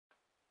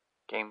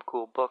Game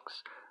Cool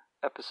Books,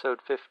 Episode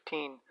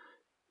 15,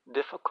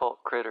 Difficult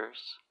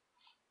Critters.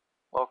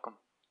 Welcome.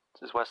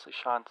 This is Wesley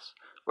Shantz.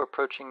 We're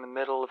approaching the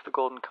middle of The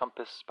Golden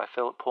Compass by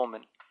Philip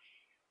Pullman.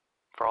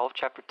 For all of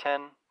Chapter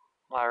 10,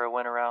 Lyra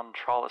went around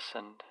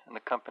Trollisund in the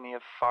company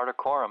of Farda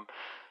Coram,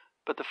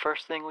 but the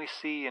first thing we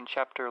see in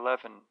Chapter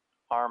 11,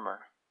 Armor,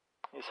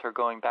 is her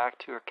going back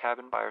to her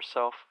cabin by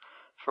herself.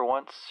 For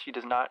once, she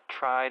does not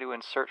try to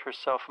insert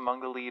herself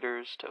among the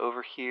leaders to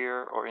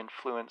overhear or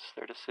influence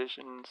their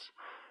decisions.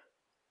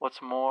 What's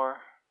more,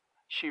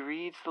 she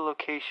reads the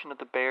location of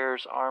the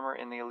bearer's armor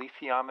in the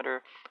alethiometer,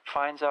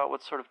 finds out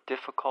what sort of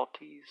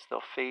difficulties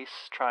they'll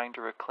face trying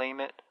to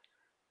reclaim it,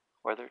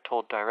 whether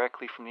told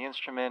directly from the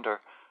instrument or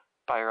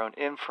by her own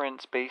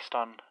inference based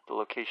on the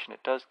location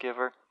it does give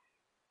her,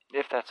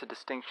 if that's a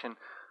distinction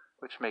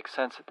which makes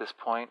sense at this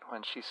point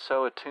when she's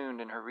so attuned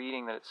in her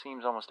reading that it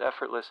seems almost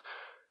effortless.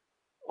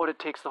 What it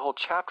takes the whole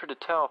chapter to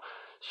tell,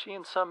 she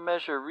in some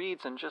measure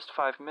reads in just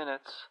 5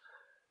 minutes.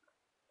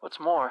 What's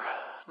more,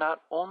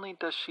 not only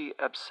does she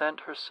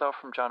absent herself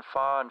from John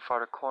Faa and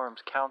Farda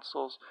Coram's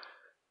counsels,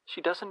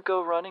 she doesn't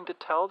go running to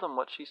tell them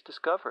what she's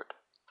discovered,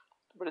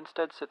 but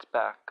instead sits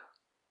back.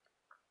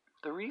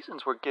 The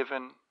reasons were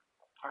given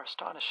are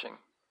astonishing.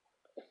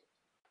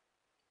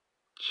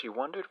 She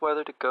wondered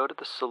whether to go to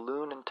the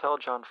saloon and tell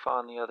John Faa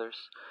and the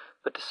others,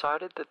 but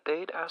decided that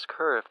they'd ask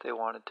her if they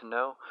wanted to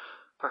know.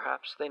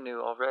 Perhaps they knew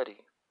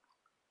already.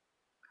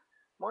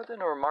 More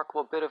than a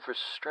remarkable bit of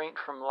restraint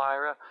from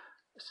Lyra,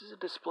 this is a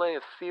display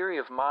of theory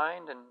of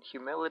mind and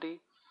humility,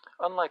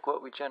 unlike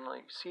what we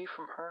generally see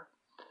from her.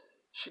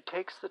 She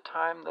takes the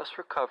time thus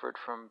recovered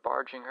from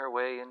barging her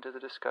way into the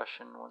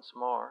discussion once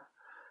more,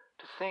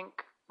 to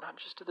think not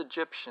just of the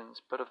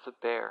Egyptians, but of the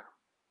bear.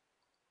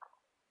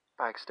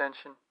 By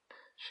extension,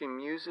 she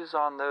muses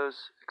on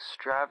those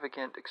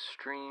extravagant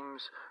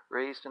extremes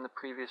raised in the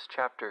previous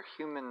chapter,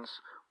 humans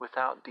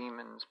without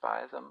demons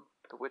by them,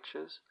 the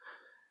witches,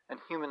 and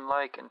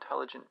human-like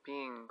intelligent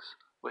beings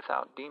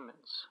without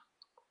demons.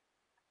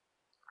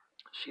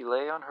 She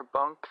lay on her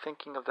bunk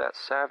thinking of that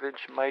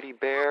savage, mighty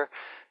bear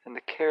and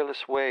the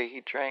careless way he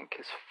drank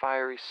his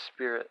fiery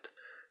spirit,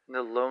 and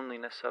the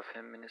loneliness of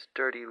him in his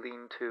dirty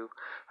lean-to.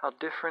 How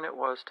different it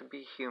was to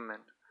be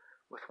human,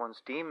 with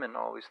one's demon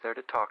always there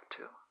to talk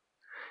to.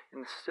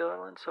 In the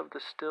silence of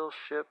the still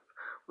ship,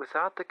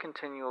 without the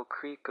continual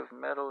creak of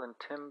metal and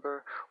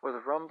timber, or the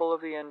rumble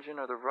of the engine,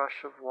 or the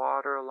rush of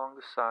water along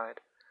the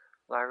side,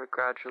 Lyra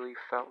gradually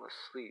fell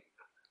asleep,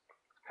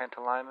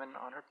 Pantalaimon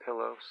on her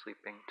pillow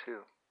sleeping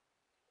too.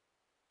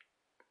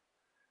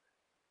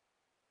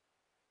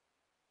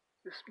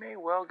 This may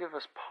well give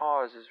us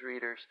pause as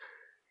readers.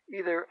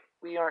 Either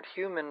we aren't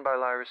human by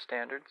Lyra's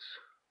standards,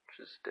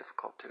 which is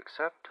difficult to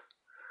accept,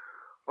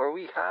 or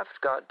we have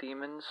got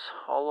demons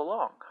all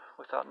along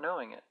without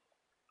knowing it.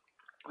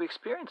 We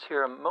experience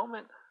here a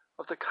moment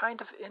of the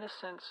kind of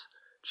innocence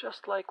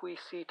just like we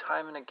see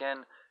time and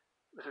again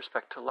with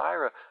respect to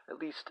Lyra. At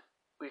least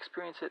we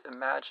experience it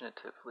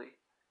imaginatively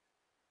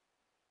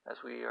as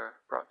we are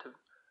brought to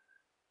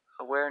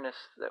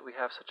awareness that we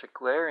have such a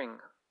glaring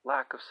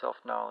lack of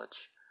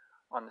self-knowledge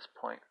on this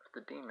point of the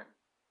demon.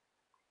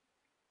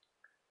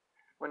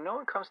 When no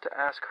one comes to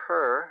ask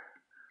her,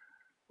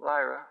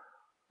 Lyra,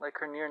 like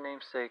her near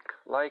namesake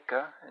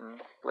Laika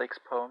in Blake's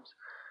poems,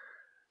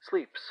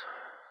 sleeps.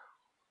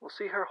 We'll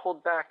see her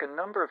hold back a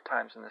number of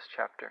times in this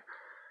chapter.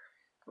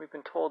 We've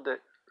been told that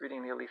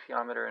reading the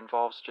alethiometer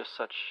involves just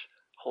such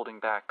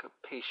holding back,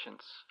 a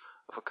patience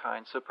of a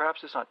kind, so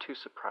perhaps it's not too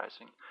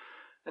surprising.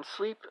 And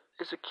sleep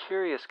is a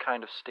curious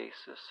kind of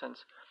stasis,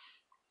 since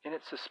in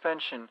its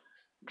suspension,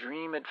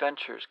 dream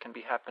adventures can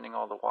be happening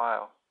all the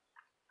while.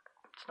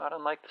 It's not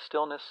unlike the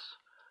stillness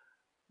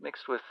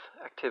mixed with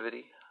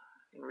activity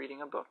in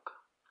reading a book.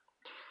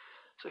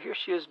 So here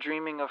she is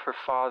dreaming of her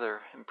father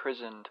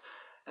imprisoned,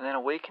 and then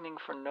awakening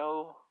for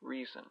no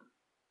reason,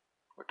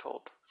 we're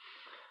told.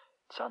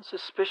 It sounds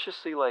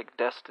suspiciously like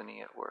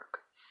destiny at work.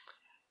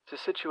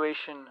 It's a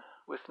situation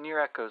with near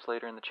echoes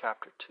later in the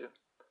chapter too.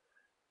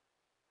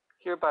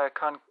 Here by a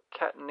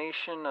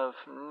concatenation of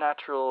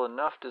natural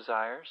enough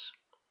desires,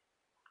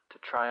 to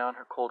try on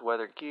her cold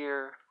weather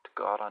gear, to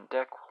go out on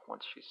deck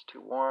once she's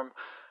too warm,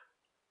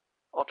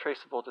 all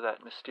traceable to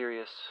that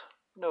mysterious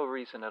no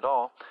reason at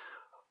all,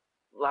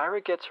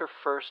 Lyra gets her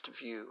first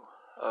view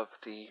of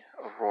the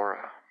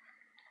aurora.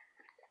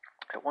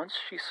 At once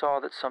she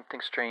saw that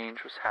something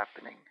strange was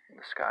happening in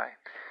the sky.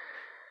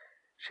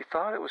 She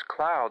thought it was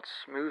clouds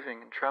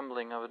moving and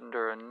trembling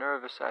under a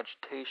nervous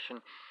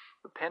agitation,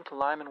 but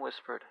Pantalaimon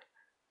whispered,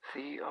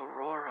 "The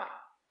aurora."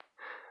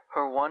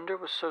 Her wonder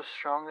was so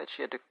strong that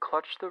she had to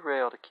clutch the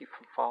rail to keep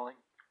from falling.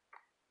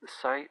 The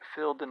sight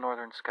filled the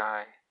northern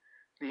sky.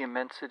 The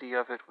immensity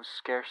of it was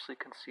scarcely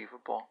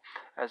conceivable,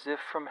 as if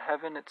from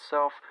heaven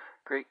itself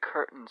great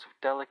curtains of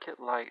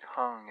delicate light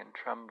hung and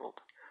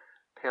trembled,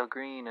 pale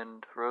green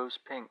and rose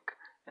pink,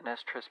 and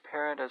as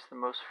transparent as the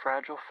most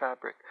fragile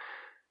fabric.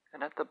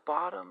 and at the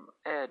bottom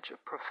edge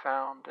of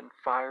profound and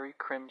fiery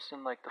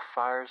crimson like the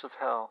fires of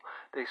hell,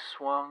 they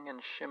swung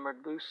and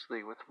shimmered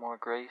loosely with more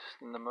grace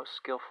than the most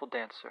skillful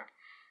dancer.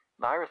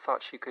 Lyra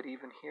thought she could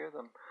even hear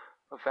them,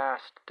 a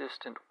vast,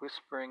 distant,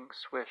 whispering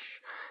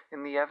swish.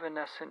 In the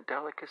evanescent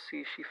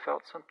delicacy she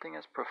felt something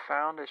as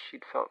profound as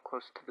she'd felt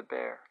close to the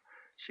bear.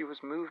 She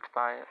was moved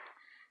by it.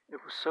 It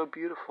was so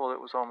beautiful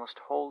it was almost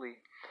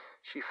holy.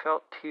 She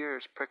felt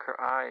tears prick her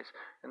eyes,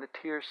 and the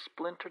tears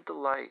splintered the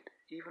light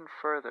even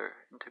further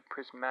into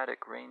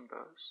prismatic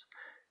rainbows.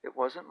 It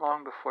wasn't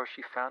long before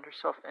she found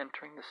herself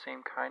entering the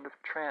same kind of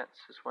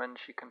trance as when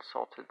she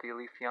consulted the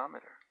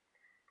alethiometer.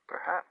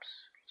 Perhaps,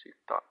 she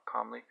thought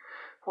calmly,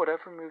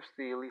 whatever moves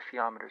the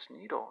alethiometer's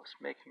needle is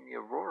making the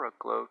aurora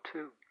glow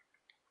too.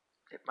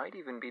 It might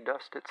even be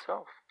dust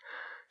itself.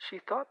 She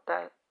thought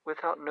that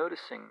without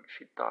noticing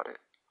she'd thought it,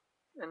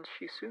 and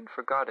she soon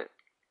forgot it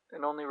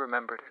and only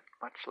remembered it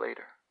much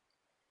later.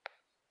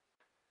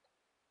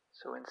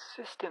 So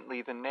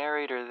insistently the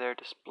narrator there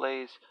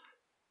displays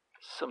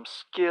some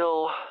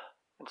skill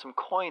and some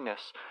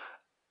coyness,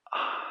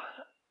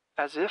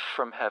 as if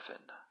from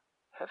heaven.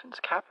 Heaven's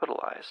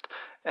capitalized,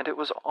 and it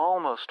was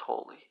almost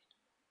holy.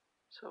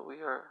 So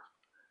we are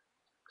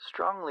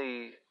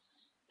strongly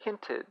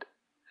hinted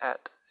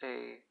at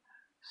a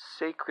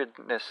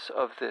sacredness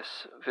of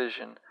this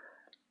vision.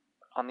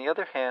 On the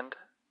other hand,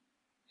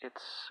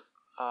 it's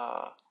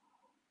a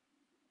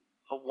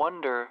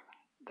wonder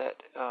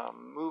that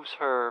moves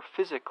her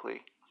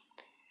physically.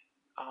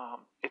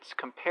 It's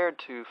compared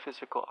to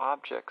physical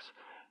objects,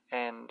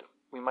 and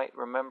we might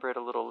remember it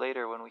a little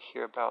later when we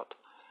hear about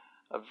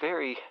a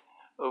very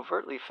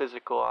overtly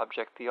physical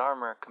object, the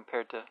armor,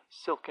 compared to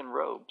silken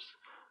robes.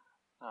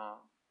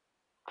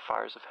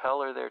 Fires of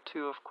hell are there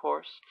too, of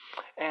course.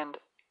 And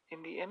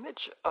in the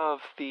image of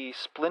the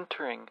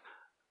splintering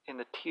in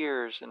the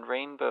tears and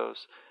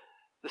rainbows,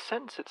 the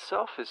sentence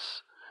itself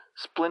is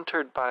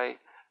splintered by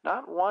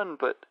not one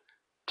but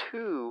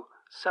two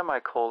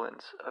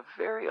semicolons, a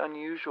very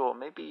unusual,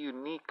 maybe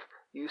unique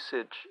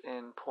usage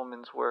in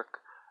Pullman's work.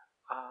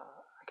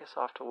 I guess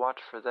I'll have to watch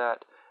for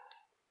that.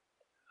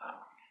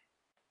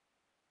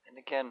 And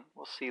again,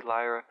 we'll see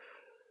Lyra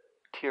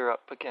tear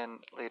up again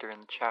later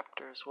in the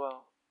chapter as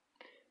well.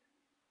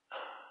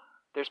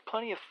 There's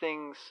plenty of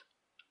things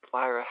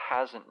Lyra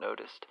hasn't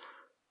noticed,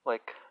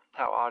 like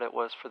how odd it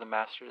was for the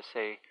master to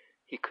say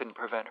he couldn't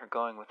prevent her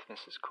going with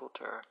Mrs.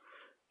 Coulter, or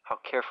how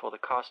careful the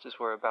Costas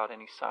were about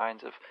any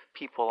signs of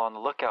people on the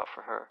lookout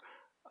for her.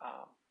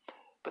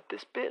 But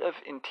this bit of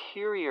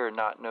interior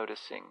not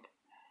noticing,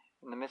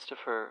 in the midst of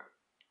her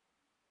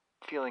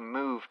feeling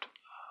moved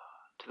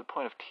to the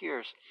point of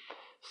tears,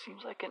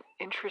 seems like an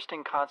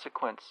interesting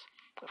consequence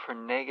of her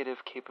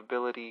negative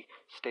capability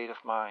state of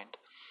mind,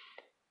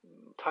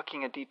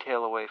 tucking a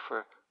detail away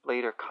for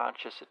later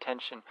conscious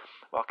attention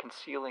while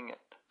concealing it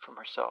from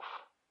herself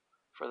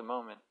for the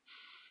moment.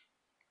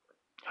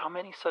 How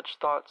many such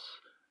thoughts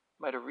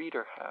might a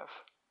reader have,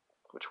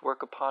 which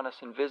work upon us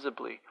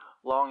invisibly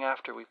long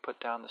after we put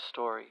down the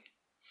story?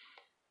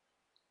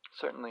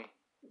 Certainly,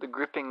 the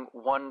gripping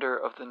wonder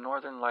of the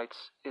Northern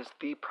Lights is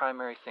the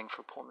primary thing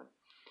for Pullman.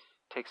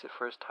 Takes it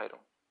for his title.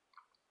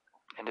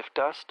 And if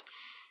dust,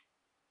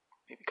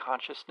 maybe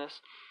consciousness,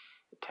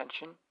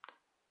 attention,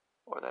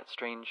 or that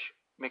strange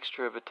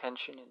mixture of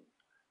attention and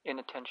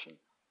inattention,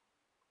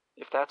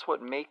 if that's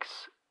what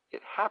makes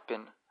it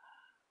happen,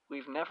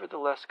 we've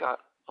nevertheless got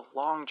a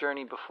long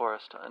journey before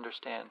us to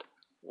understand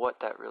what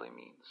that really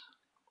means.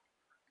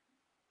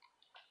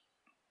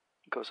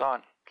 It goes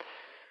on.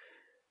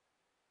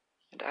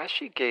 And as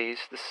she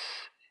gazed,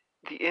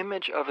 the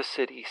image of a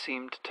city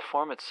seemed to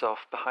form itself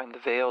behind the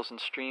veils and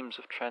streams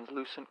of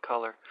translucent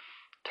color,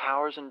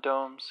 towers and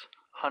domes,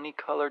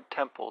 honey-colored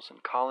temples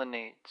and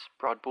colonnades,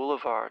 broad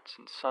boulevards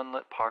and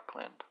sunlit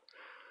parkland.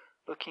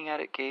 Looking at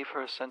it gave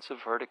her a sense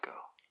of vertigo,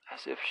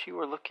 as if she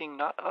were looking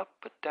not up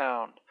but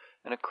down,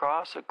 and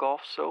across a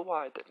gulf so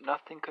wide that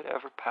nothing could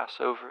ever pass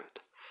over it.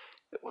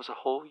 It was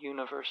a whole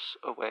universe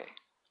away.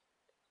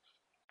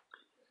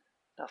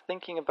 Now,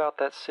 thinking about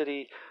that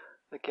city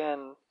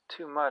again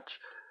too much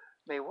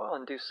may well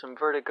induce some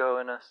vertigo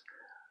in us.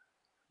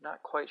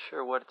 Not quite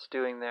sure what it's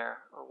doing there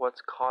or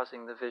what's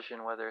causing the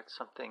vision, whether it's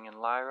something in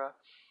Lyra,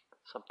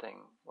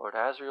 something Lord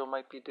Asriel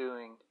might be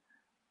doing,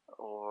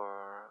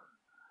 or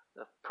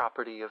the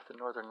property of the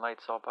Northern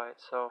Lights all by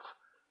itself.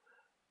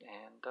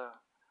 And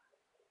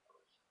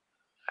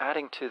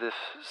adding to this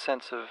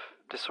sense of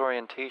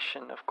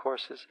disorientation, of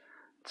course, is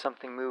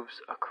something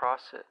moves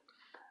across it.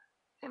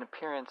 In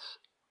appearance,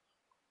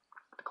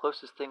 the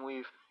closest thing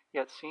we've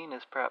yet seen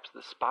is perhaps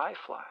the spy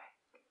fly.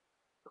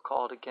 We'll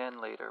call it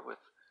again later with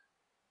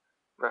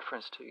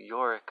reference to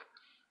Yorick,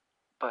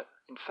 but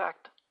in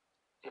fact,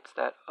 it's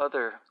that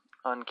other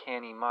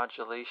uncanny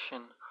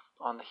modulation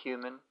on the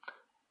human,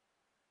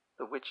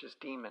 the witch's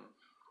demon,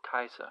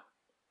 Kaisa,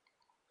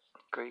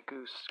 gray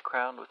goose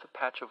crowned with a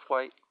patch of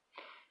white.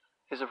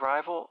 His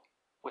arrival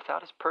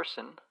without his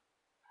person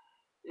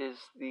is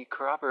the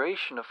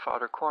corroboration of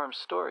Father Quorum's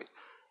story,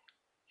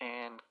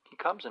 and he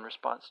comes in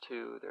response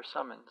to their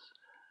summons.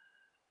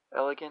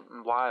 elegant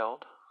and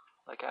wild,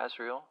 like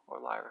Asriel or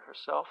Lyra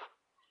herself.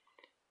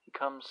 He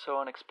comes so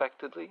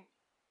unexpectedly,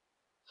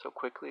 so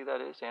quickly,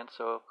 that is, and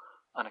so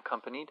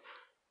unaccompanied,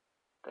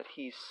 that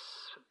he's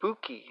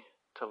spooky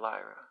to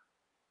Lyra,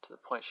 to the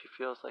point she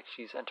feels like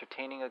she's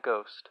entertaining a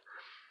ghost.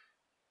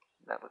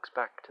 That looks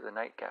back to the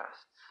night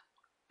ghasts,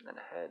 and then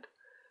ahead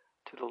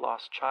to the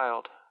lost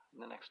child in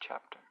the next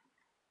chapter.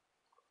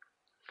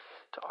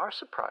 To our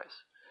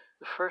surprise,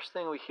 the first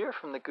thing we hear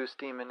from the goose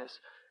demon is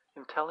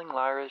him telling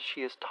Lyra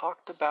she is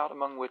talked about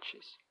among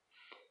witches.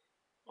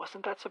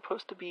 Wasn't that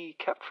supposed to be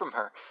kept from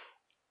her?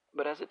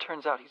 But as it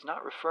turns out, he's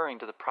not referring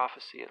to the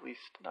prophecy, at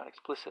least not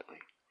explicitly.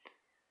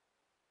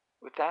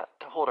 With that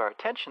to hold our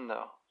attention,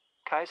 though,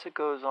 Kaisa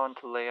goes on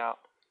to lay out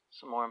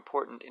some more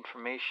important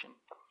information.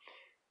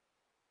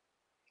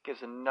 He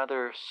gives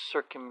another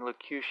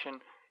circumlocution,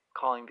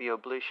 calling the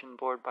oblation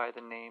board by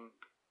the name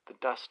the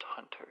Dust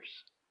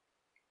Hunters,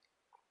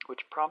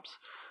 which prompts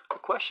a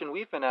question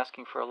we've been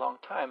asking for a long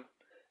time.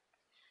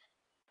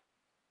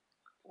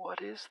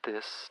 What is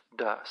this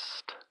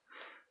dust?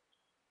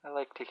 I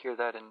like to hear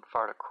that in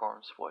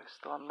Fardakorm's voice,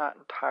 though I'm not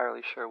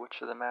entirely sure which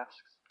of them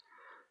asks.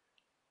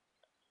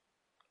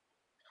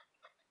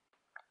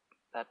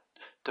 That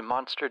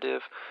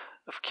demonstrative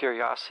of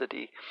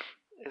curiosity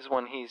is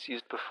one he's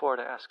used before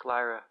to ask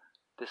Lyra,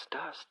 this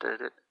dust,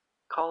 did it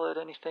call it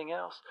anything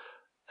else?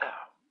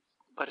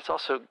 But it's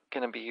also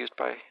going to be used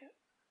by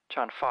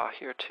John Fa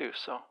here too,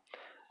 so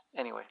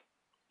anyway.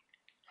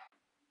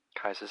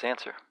 Kaisa's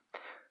answer.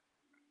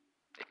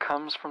 It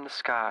comes from the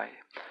sky.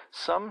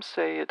 Some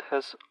say it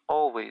has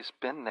always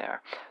been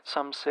there.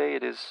 Some say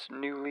it is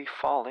newly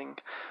falling.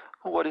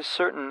 What is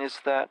certain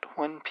is that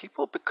when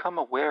people become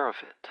aware of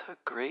it, a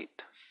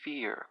great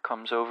fear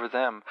comes over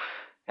them,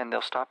 and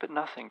they'll stop at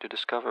nothing to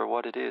discover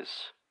what it is.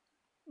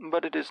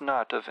 But it is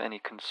not of any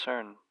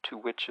concern to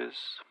witches.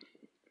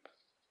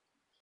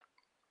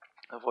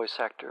 The voice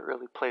actor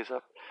really plays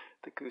up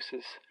the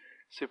goose's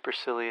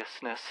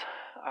superciliousness.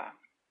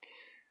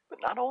 But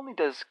not only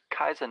does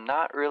Kaisa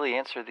not really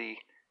answer the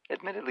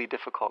admittedly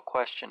difficult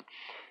question,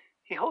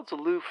 he holds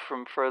aloof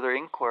from further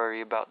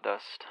inquiry about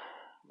dust.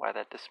 Why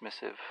that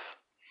dismissive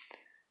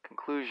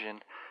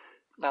conclusion?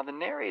 Now, the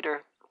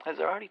narrator has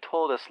already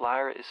told us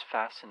Lyra is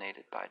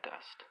fascinated by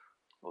dust.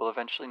 We'll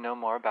eventually know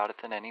more about it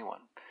than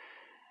anyone.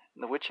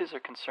 And the witches are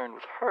concerned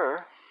with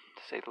her,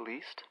 to say the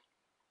least.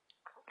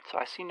 So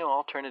I see no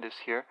alternatives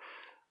here,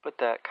 but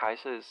that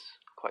Kaisa is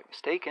quite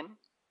mistaken.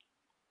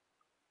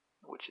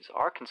 Witches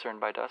are concerned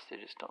by dust, they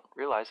just don't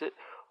realize it,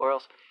 or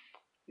else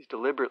he's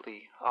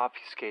deliberately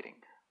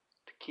obfuscating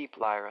to keep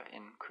Lyra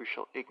in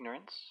crucial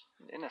ignorance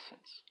and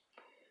innocence.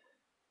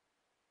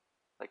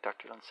 Like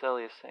Dr.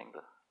 Lanceli is saying,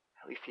 the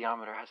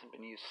alethiometer hasn't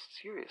been used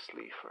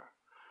seriously for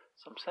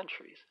some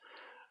centuries.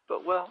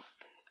 But, well,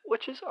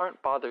 witches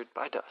aren't bothered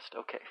by dust,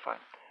 okay, fine,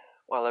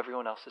 while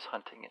everyone else is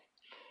hunting it.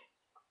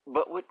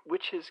 But what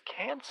witches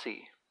can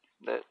see,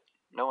 that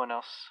no one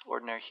else,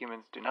 ordinary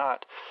humans, do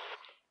not,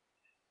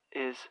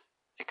 is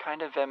a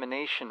kind of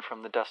emanation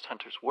from the dust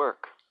hunter's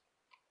work.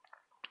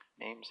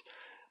 Names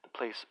the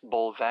place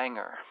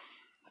Bolvangar,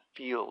 the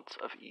fields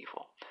of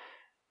evil.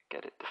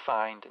 Get it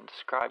defined and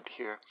described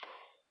here.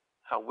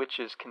 How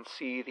witches can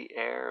see the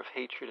air of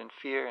hatred and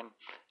fear, and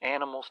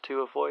animals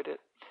too avoid it.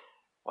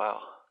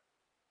 Well,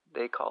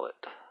 they call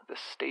it the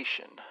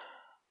station.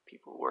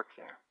 People who work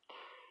there.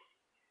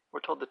 We're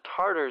told the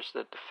Tartars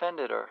that defend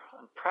it are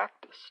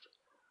unpracticed.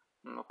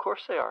 And of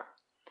course they are.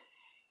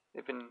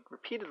 They've been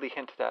repeatedly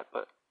hinted at,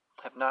 but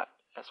have not,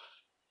 as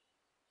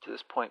to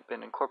this point,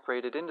 been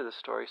incorporated into the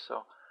story,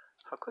 so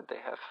how could they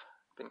have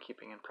been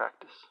keeping in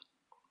practice?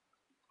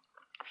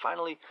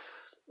 Finally,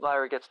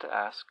 Lyra gets to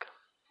ask,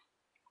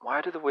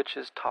 why do the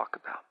witches talk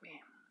about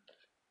me?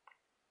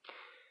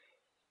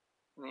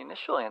 And the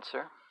initial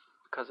answer,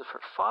 because of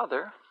her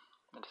father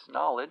and his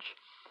knowledge,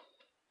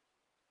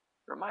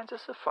 reminds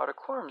us of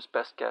Fardakorm's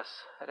best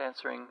guess at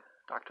answering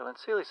Dr.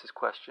 Lancelius'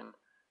 question,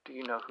 do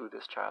you know who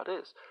this child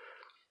is?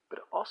 But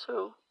it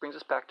also brings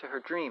us back to her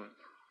dream,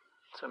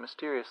 so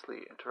mysteriously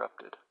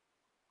interrupted.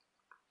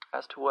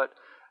 As to what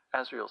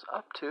Asriel's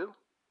up to,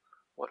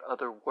 what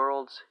other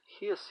worlds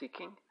he is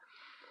seeking,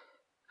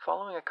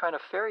 following a kind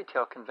of fairy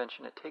tale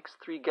convention, it takes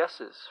 3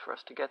 guesses for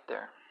us to get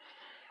there.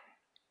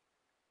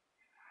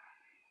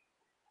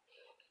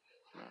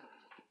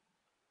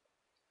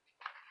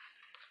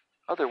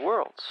 Other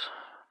worlds,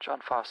 John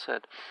Fa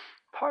said.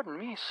 Pardon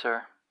me,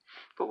 sir,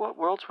 but what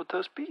worlds would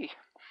those be?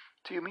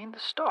 Do you mean the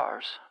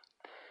stars?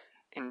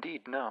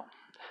 Indeed, no.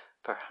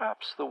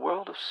 Perhaps the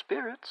world of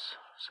spirits,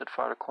 said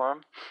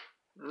Fardakorm.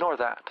 Nor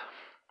that.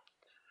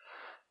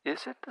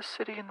 Is it the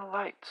city in the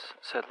lights?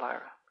 Said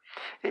Lyra.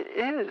 It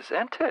is,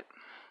 an't it?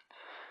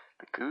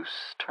 The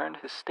goose turned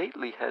his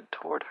stately head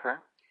toward her.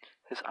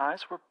 His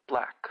eyes were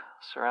black,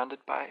 surrounded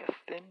by a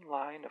thin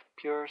line of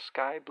pure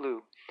sky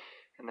blue,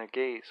 and their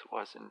gaze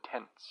was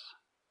intense.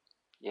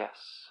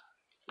 Yes,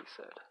 he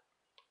said.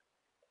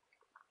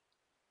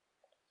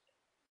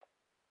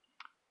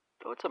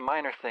 Though it's a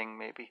minor thing,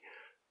 maybe,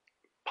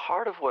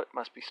 part of what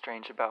must be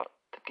strange about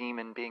the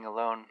demon being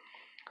alone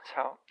It's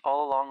how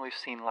all along we've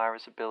seen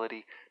Lyra's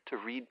ability to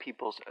read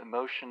people's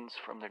emotions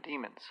from their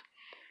demons.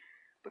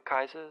 But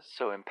Kaisa is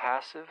so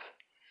impassive.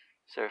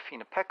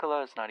 Serafina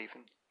Pekkala is not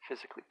even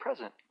physically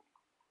present.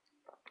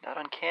 That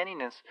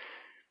uncanniness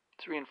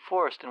is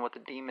reinforced in what the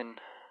demon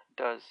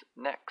does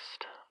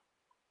next.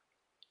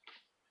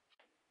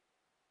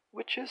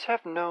 Witches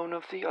have known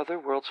of the other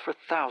worlds for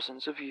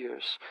thousands of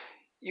years.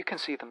 You can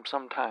see them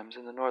sometimes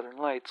in the northern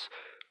lights.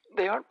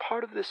 They aren't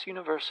part of this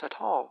universe at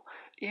all.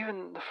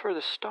 Even the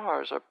furthest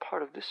stars are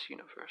part of this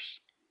universe.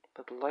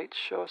 But the lights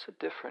show us a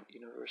different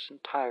universe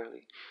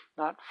entirely,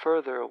 not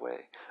further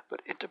away,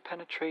 but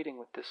interpenetrating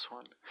with this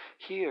one.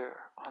 Here,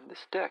 on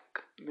this deck,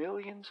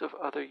 millions of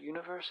other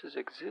universes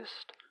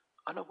exist,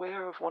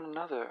 unaware of one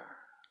another.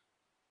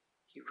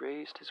 He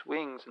raised his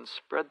wings and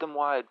spread them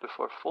wide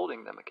before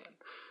folding them again.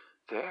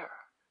 There,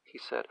 he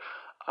said,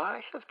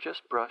 I have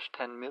just brushed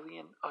 10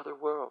 million other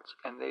worlds,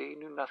 and they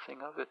knew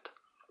nothing of it.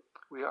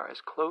 We are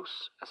as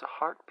close as a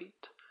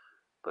heartbeat,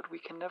 but we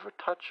can never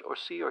touch or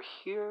see or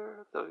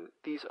hear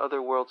these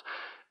other worlds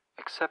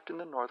except in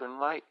the northern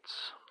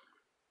lights.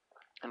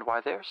 And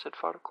why there, said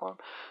Farquharm?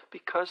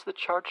 Because the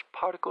charged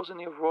particles in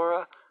the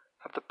aurora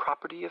have the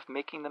property of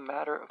making the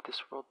matter of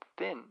this world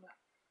thin,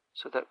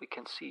 so that we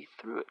can see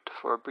through it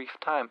for a brief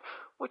time.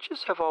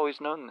 Witches have always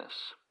known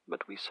this,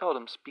 but we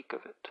seldom speak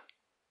of it.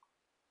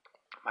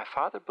 My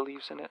father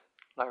believes in it,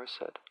 Lyra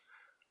said.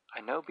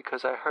 I know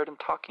because I heard him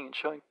talking and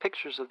showing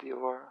pictures of the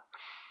aurora.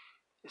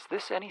 Is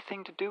this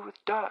anything to do with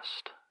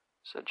dust?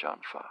 Said John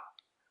Fa.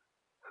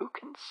 Who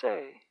can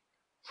say?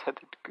 Said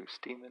the goose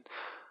demon.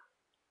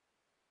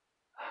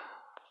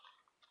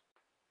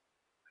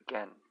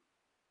 Again,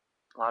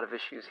 a lot of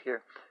issues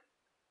here.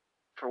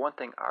 For one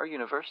thing, our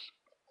universe,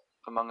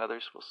 among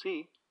others we'll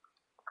see,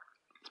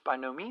 is by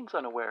no means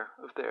unaware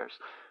of theirs.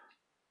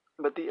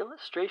 But the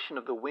illustration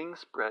of the wing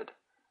spread,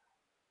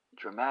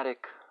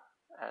 dramatic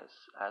as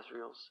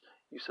Asriel's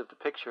use of the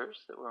pictures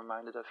that we're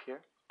reminded of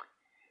here,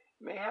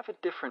 may have a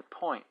different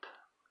point.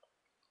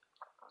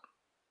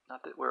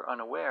 Not that we're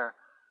unaware,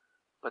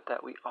 but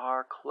that we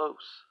are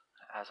close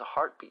as a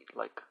heartbeat,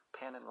 like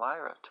Pan and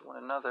Lyra, to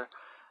one another,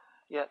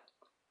 yet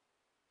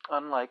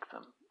unlike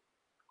them,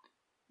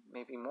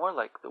 maybe more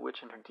like the witch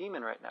and her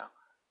demon right now.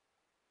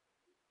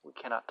 We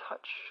cannot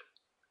touch,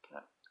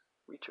 cannot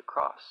reach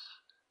across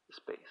the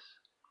space.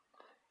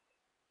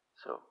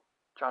 So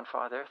John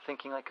Fa there,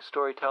 thinking like a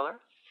storyteller,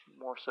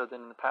 more so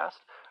than in the past,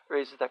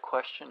 raises that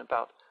question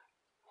about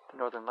the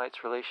Northern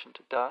Lights' relation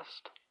to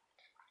dust,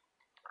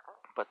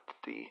 but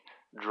the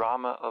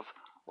drama of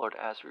Lord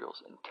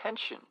Asriel's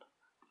intention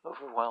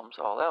overwhelms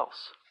all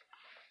else.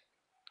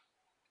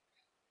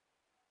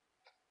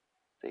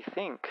 They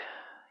think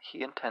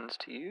he intends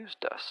to use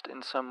dust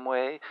in some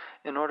way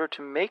in order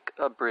to make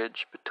a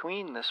bridge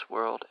between this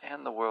world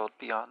and the world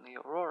beyond the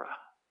aurora.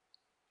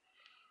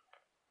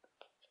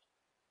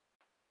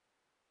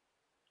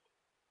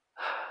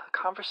 The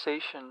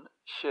conversation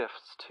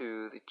shifts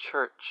to the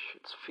church,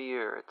 its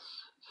fear, its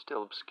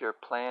still obscure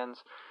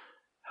plans,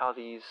 how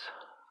these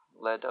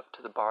led up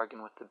to the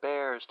bargain with the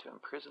bears to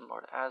imprison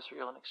Lord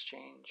Asriel in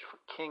exchange for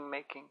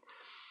king-making.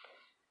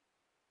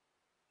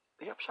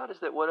 The upshot is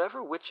that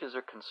whatever witches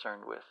are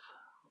concerned with,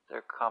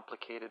 their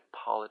complicated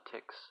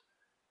politics,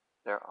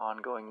 their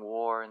ongoing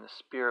war in the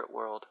spirit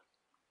world,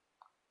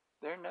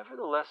 they're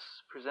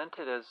nevertheless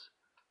presented as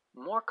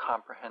more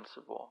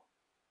comprehensible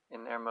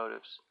in their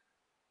motives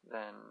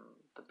than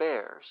the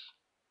bears,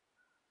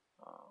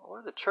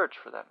 or the church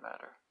for that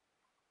matter.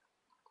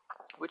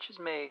 Witches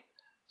may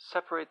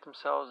separate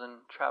themselves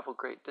and travel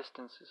great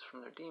distances from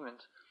their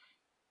demons,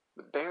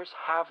 but bears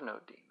have no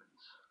demons.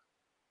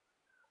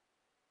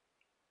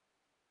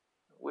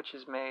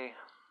 Witches may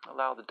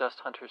allow the dust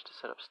hunters to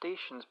set up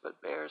stations,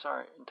 but bears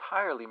aren't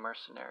entirely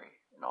mercenary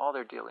in all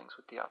their dealings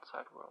with the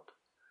outside world,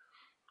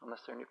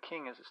 unless their new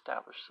king has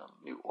established some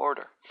new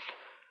order.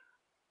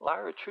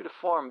 Lyra, true to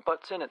form,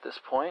 butts in at this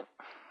point.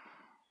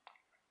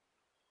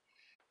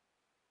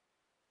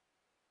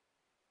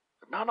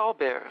 But not all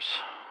bears.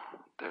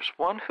 There's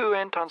one who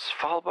ain't on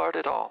Svalbard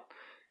at all.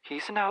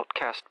 He's an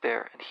outcast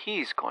bear, and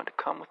he's going to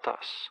come with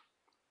us.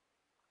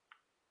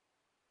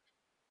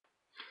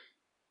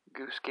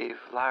 Goose gave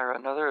Lyra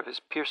another of his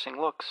piercing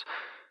looks.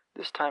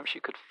 This time she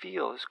could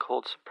feel his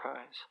cold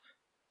surprise.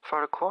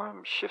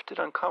 Farquharm shifted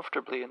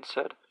uncomfortably and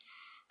said,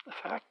 The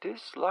fact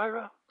is,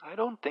 Lyra, I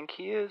don't think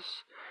he is.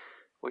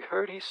 We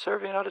heard he's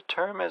serving out a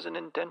term as an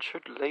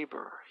indentured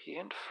laborer. He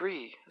ain't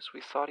free, as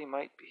we thought he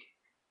might be.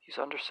 He's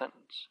under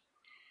sentence.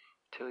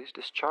 Till he's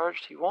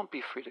discharged, he won't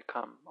be free to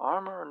come,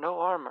 armor or no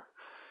armor.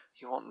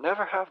 He won't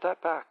never have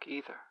that back,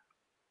 either.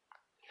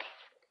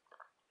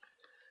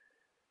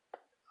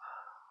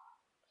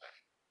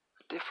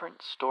 A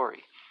different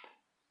story.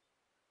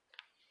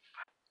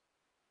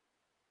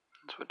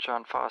 That's what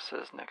John Fa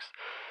says next.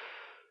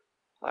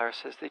 Lyra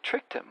says, They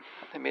tricked him.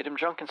 They made him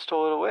drunk and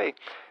stole it away.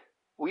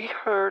 We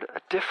heard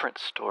a different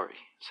story,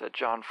 said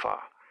John Fa.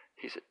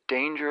 He's a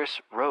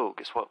dangerous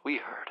rogue, is what we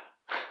heard.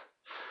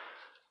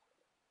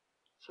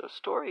 So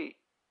story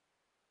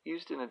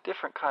used in a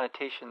different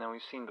connotation than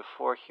we've seen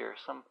before here,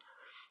 some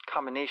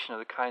combination of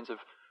the kinds of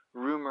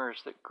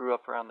rumors that grew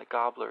up around the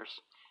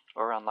gobblers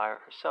or around Lyra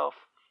herself,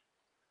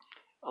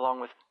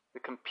 along with the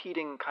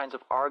competing kinds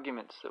of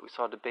arguments that we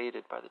saw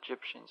debated by the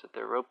Egyptians at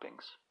their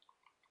ropings.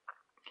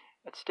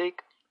 At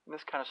stake in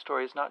this kind of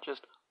story is not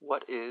just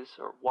what is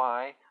or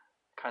why,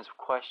 kinds of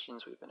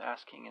questions we've been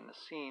asking in the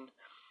scene,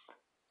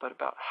 but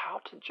about how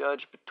to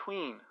judge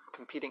between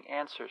competing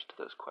answers to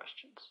those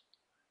questions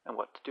and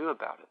what to do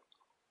about it.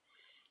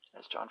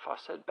 As John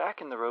Foss said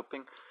back in the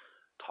roping,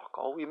 talk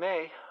all we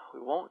may, we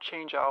won't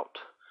change out.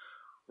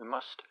 We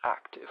must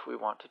act if we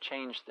want to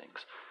change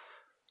things.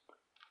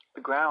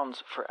 The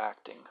grounds for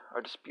acting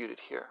are disputed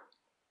here.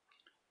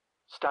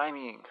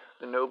 Stymieing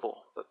the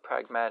noble but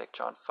pragmatic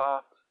John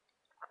Foss.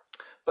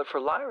 But for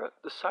Lyra,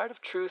 the side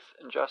of truth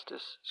and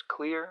justice is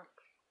clear,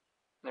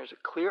 and there's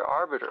a clear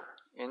arbiter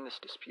in this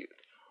dispute.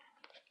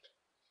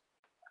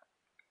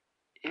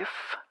 If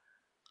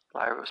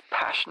Lyra was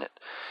passionate,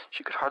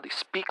 she could hardly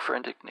speak for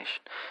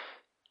indignation.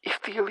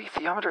 If the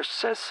alethiometer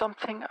says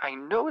something, I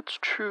know it's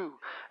true,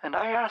 and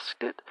I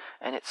asked it,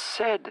 and it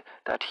said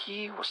that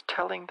he was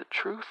telling the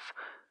truth.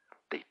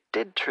 They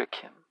did trick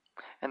him,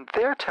 and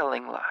they're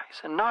telling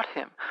lies, and not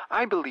him.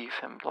 I believe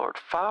him, Lord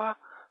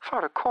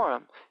Farder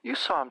Coram. You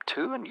saw him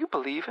too, and you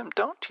believe him,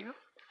 don't you?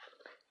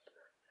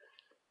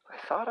 I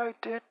thought I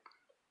did,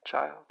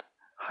 child.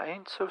 I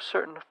ain't so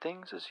certain of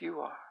things as you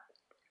are.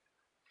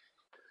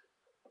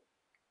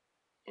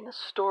 In a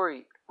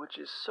story which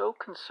is so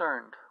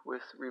concerned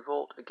with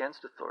revolt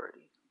against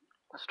authority,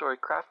 a story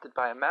crafted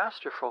by a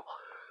masterful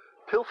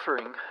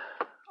pilfering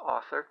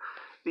author,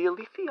 the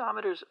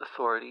alethiometer's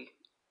authority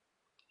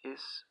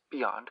is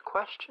beyond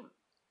question.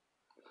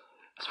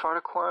 As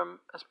Farder Coram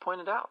has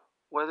pointed out,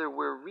 whether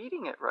we're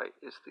reading it right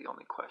is the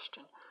only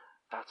question.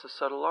 That's a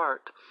subtle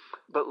art,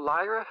 but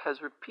Lyra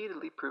has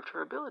repeatedly proved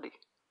her ability.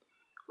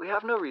 We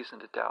have no reason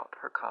to doubt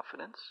her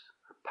confidence.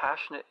 Her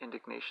passionate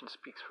indignation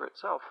speaks for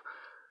itself.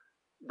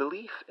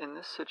 Belief in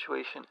this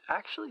situation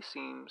actually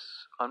seems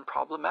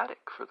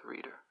unproblematic for the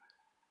reader,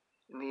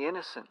 in the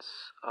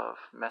innocence of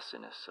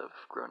messiness of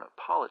grown-up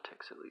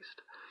politics at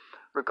least.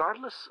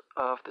 Regardless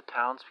of the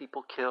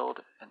townspeople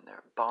killed and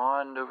their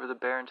bond over the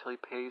bear until he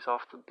pays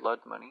off the blood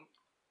money,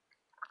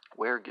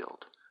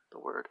 weregild, the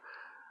word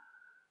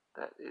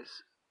that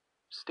is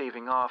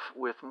staving off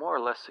with more or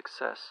less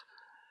success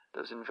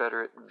those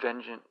inveterate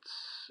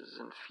vengeances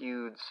and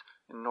feuds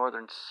in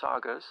northern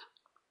sagas,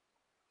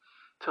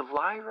 to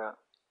Lyra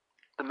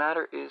the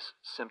matter is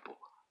simple.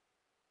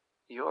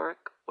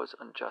 Yorick was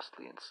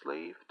unjustly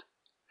enslaved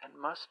and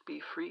must be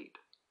freed.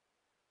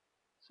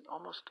 It's an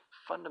almost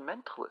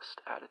fundamentalist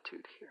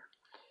attitude here.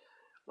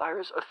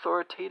 Lyra's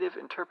authoritative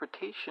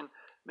interpretation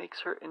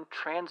makes her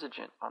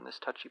intransigent on this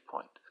touchy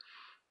point.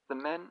 The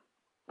men,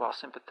 while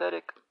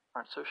sympathetic,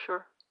 aren't so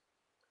sure.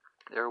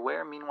 They're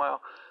aware,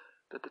 meanwhile,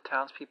 that the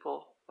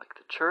townspeople, like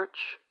the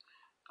church,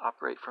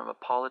 operate from a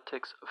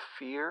politics of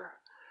fear,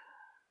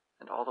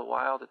 and all the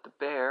while that the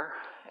bear,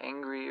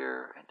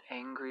 angrier and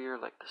angrier,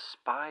 like the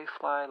spy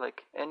fly,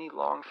 like any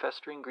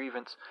long-festering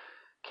grievance,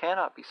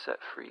 cannot be set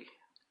free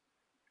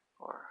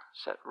or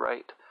set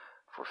right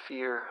for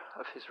fear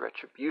of his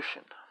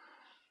retribution.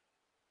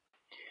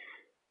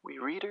 We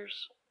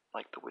readers,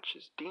 like the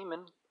witch's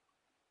demon,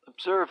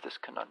 observe this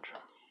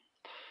conundrum.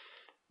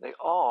 They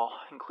all,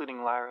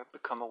 including Lyra,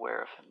 become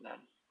aware of him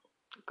then,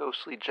 a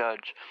ghostly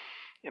judge,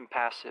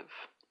 impassive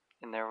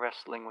in their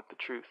wrestling with the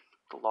truth,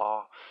 the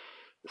law,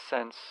 the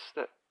sense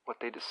that what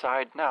they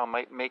decide now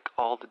might make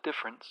all the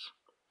difference.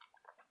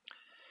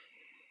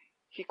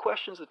 He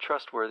questions the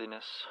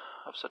trustworthiness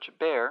of such a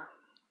bear,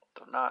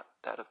 though not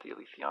that of the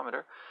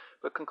alethiometer,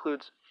 but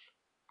concludes,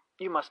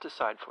 you must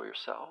decide for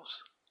yourselves,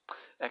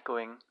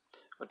 echoing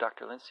what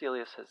Dr.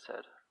 Lincelius has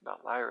said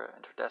about Lyra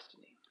and her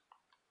destiny.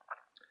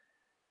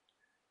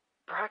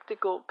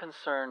 Practical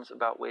concerns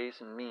about ways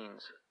and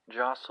means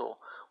jostle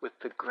with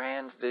the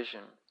grand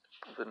vision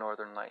of the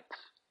Northern Lights,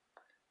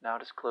 now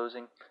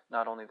disclosing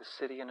not only the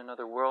city in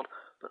another world,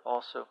 but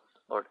also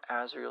Lord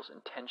Asriel's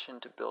intention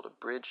to build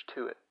a bridge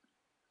to it.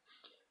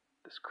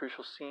 This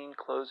crucial scene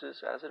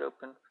closes, as it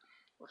opened,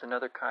 with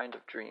another kind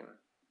of dream.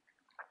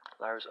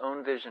 Lyra's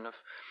own vision of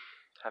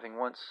having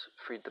once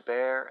freed the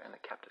bear and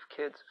the captive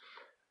kids,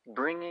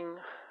 bringing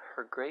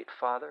her great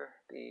father,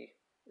 the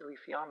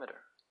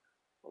alethiometer,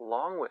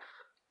 along with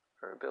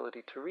her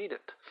ability to read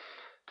it.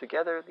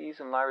 Together, these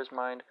in Lyra's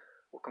mind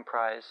will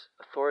comprise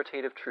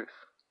authoritative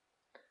truth.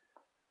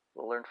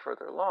 We'll learn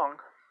further along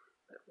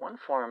that one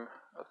form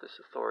of this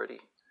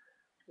authority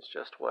is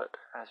just what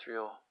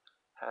Asriel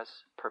has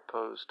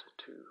proposed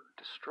to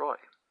destroy.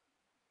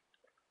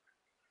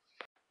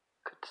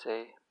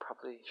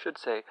 Probably should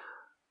say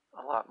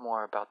a lot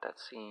more about that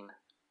scene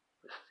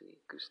with the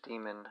goose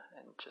demon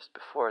and just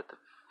before it, the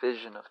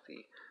vision of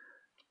the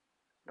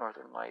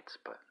Northern Lights,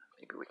 but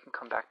maybe we can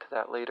come back to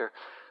that later.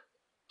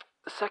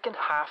 The second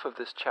half of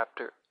this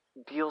chapter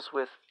deals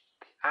with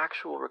the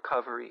actual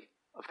recovery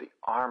of the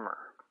armor.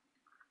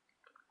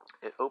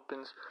 It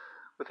opens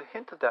with a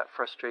hint of that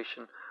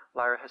frustration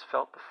Lyra has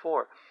felt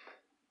before.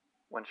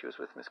 when she was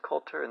with Miss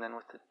Coulter and then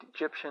with the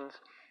Egyptians,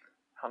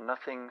 how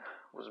nothing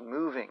was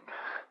moving.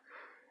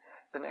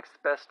 The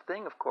next best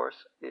thing, of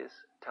course, is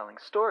telling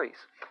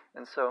stories.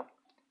 And so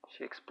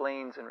she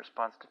explains in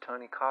response to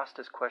Tony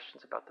Costa's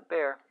questions about the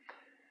bear.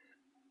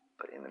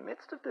 But in the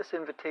midst of this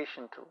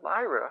invitation to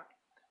Lyra,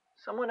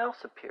 someone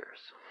else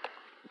appears.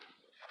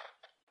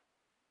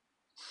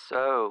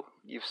 "So,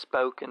 you've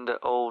spoken to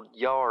old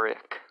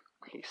Yorick,"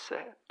 he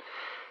said.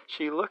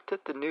 She looked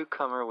at the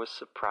newcomer with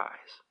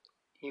surprise.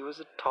 He was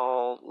a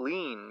tall,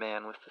 lean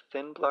man with a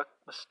thin black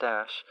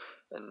mustache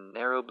and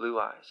narrow blue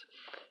eyes,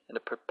 and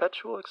a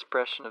perpetual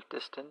expression of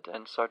distant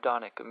and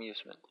sardonic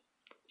amusement.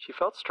 She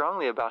felt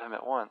strongly about him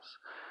at once,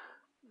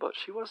 but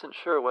she wasn't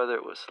sure whether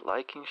it was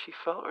liking she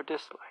felt or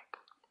dislike.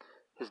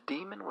 His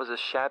demon was a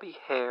shabby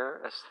hare,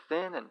 as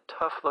thin and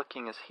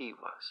tough-looking as he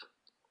was.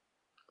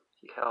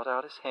 He held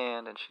out his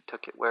hand, and she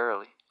took it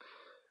warily.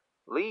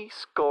 "Lee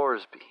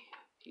Scoresby,"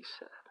 he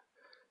said.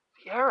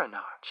 "The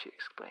aeronaut," she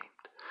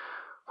exclaimed.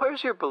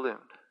 "Where's your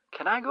balloon?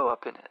 Can I go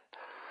up in it?"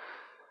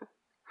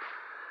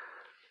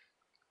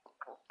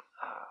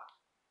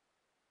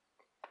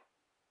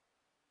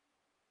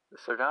 The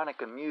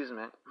sardonic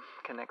amusement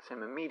connects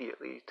him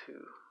immediately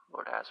to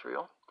Lord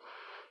Asriel.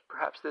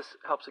 Perhaps this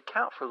helps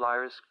account for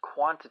Lyra's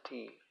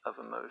quantity of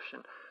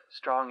emotion,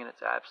 strong in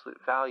its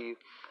absolute value,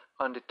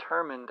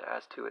 undetermined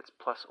as to its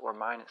plus or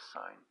minus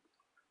sign.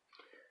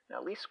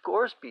 Now, Lee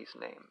Scoresby's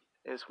name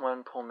is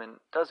one Pullman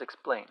does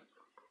explain.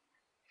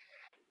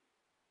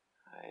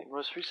 I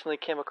most recently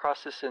came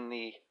across this in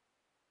the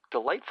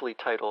delightfully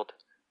titled,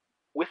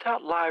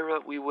 "Without Lyra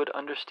we would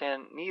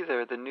understand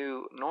neither the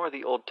New nor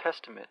the Old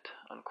Testament,"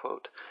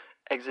 unquote,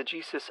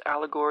 Exegesis,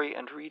 Allegory,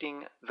 and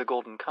Reading the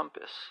Golden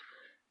Compass,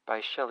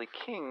 by Shelley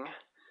King,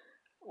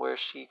 where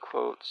she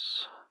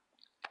quotes,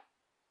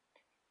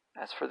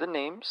 "As for the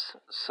names,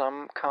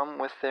 some come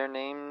with their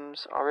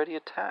names already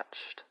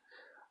attached.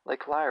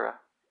 Like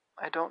Lyra,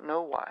 I don't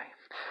know why.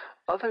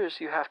 Others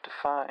you have to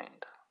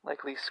find,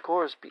 like Lee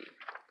Scoresby,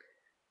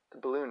 the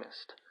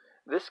balloonist.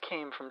 This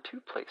came from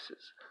two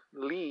places.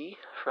 Lee,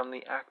 from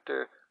the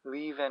actor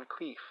Lee Van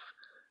Cleef,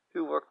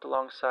 who worked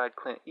alongside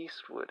Clint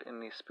Eastwood in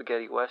the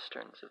spaghetti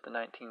westerns of the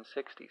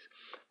 1960s.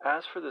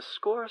 As for the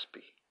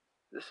Scoresby,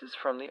 this is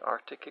from the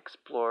Arctic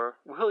explorer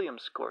William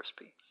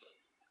Scoresby,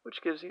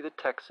 which gives you the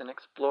Texan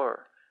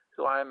explorer,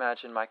 who I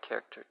imagine my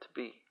character to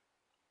be."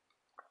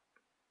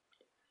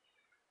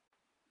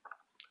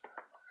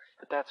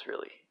 But that's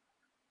really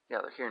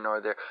neither here nor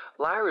there.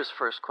 Lyra's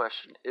first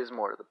question is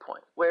more to the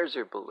point. "Where's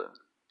your balloon?"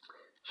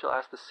 She'll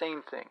ask the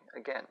same thing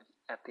again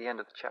at the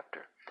end of the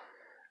chapter,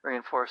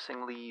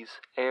 reinforcing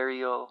Lee's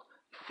aerial,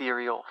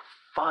 ethereal,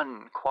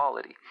 fun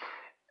quality.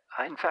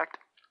 In fact,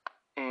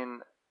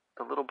 in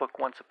the little book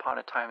Once Upon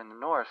a Time in the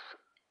North,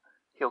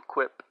 he'll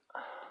quip,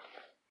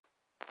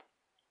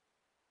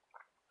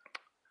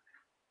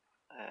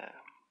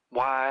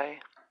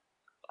 "Why,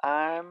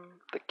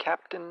 I'm the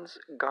captain's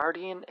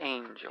guardian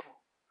angel.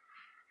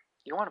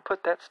 You want to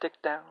put that stick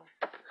down?"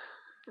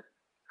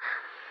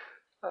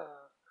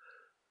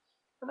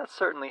 And that's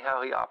certainly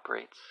how he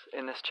operates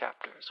in this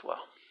chapter as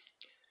well.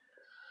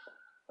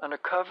 Under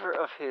cover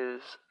of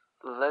his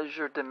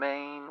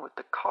legerdemain with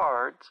the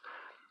cards,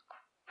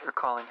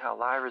 recalling how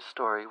Lyra's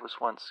story was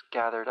once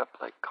gathered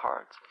up like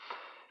cards,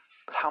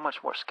 but how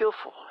much more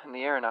skillful in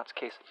the aeronaut's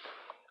case,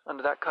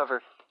 under that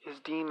cover, his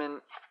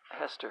demon,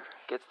 Hester,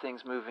 gets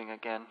things moving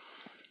again.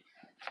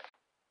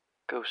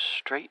 "Go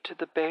straight to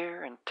the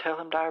bear and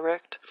tell him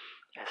direct.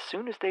 As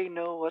soon as they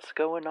know what's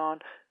going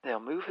on, they'll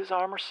move his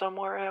armor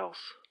somewhere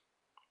else."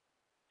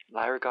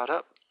 Lyra got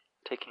up,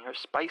 taking her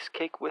spice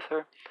cake with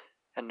her,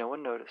 and no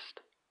one noticed.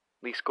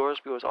 Lee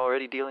Scoresby was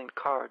already dealing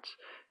cards,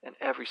 and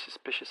every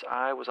suspicious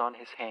eye was on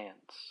his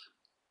hands.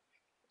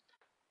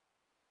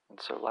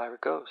 And so Lyra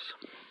goes.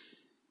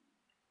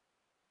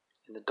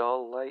 In the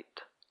dull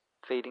light,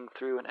 fading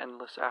through an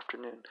endless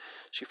afternoon,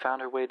 she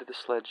found her way to the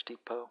sledge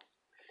depot.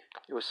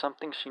 It was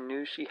something she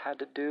knew she had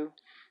to do,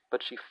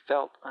 but she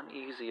felt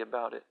uneasy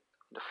about it,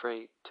 and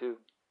afraid,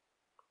 too.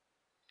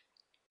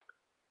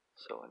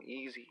 So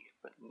uneasy,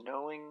 but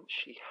knowing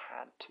she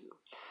had to,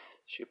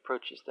 she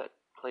approaches that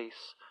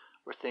place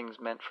where things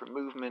meant for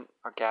movement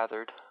are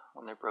gathered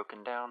when they're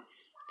broken down.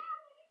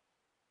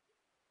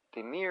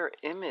 The mere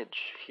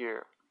image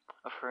here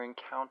of her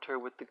encounter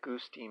with the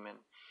goose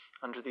demon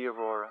under the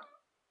aurora.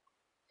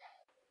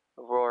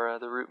 Aurora,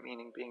 the root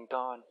meaning being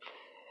dawn.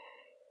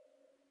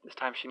 This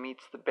time she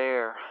meets the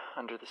bear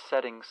under the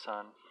setting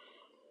sun.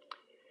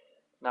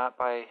 Not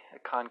by a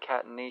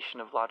concatenation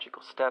of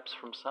logical steps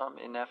from some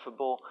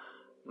ineffable,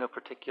 no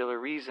particular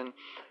reason,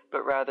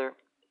 but rather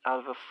out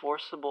of a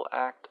forcible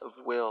act of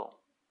will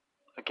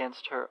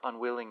against her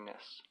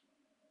unwillingness,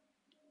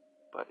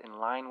 but in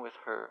line with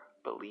her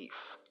belief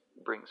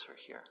brings her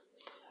here.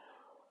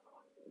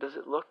 Does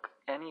it look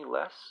any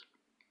less,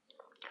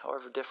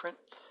 however different,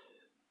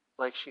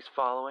 like she's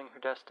following her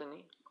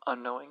destiny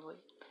unknowingly?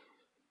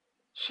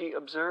 She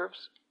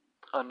observes,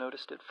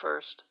 unnoticed at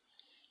first,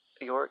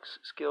 Yorick's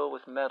skill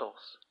with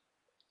metals,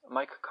 a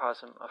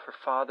microcosm of her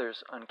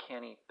father's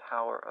uncanny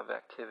power of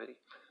activity.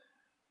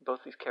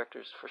 Both these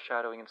characters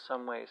foreshadowing in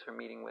some ways her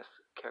meeting with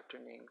a character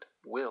named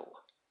Will.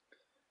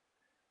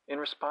 In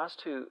response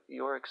to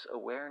Yorick's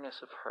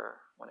awareness of her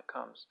when it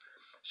comes,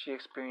 she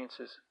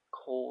experiences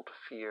cold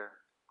fear.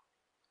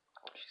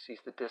 She sees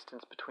the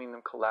distance between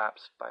them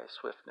collapsed by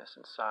swiftness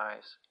and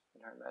size.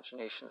 In her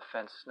imagination, the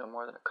fence is no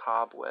more than a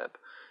cobweb.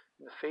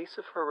 In the face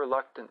of her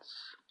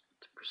reluctance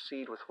to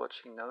proceed with what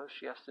she knows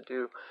she has to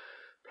do,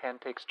 Pan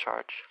takes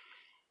charge.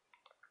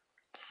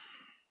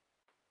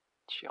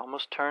 She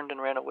almost turned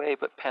and ran away,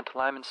 but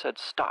Pantalaimon said,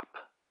 "Stop.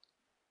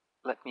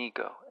 Let me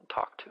go and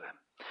talk to him."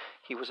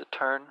 He was a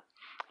turn,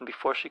 and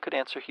before she could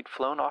answer, he'd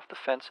flown off the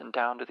fence and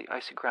down to the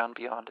icy ground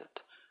beyond it.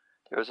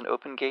 There was an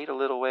open gate a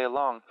little way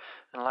along,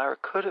 and Lyra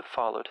could have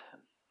followed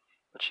him,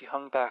 but she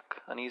hung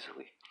back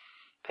uneasily.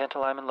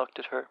 Pantalaimon looked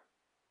at her,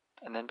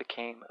 and then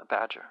became a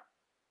badger.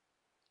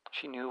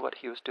 She knew what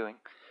he was doing.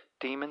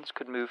 Demons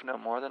could move no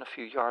more than a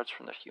few yards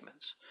from the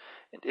humans,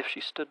 and if she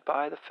stood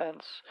by the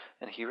fence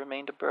and he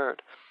remained a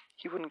bird,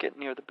 he wouldn't get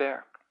near the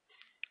bear.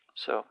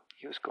 So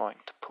he was going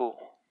to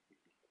pull.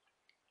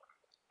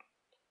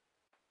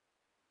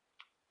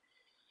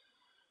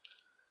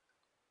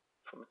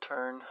 From a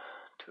tern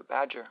to a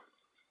badger,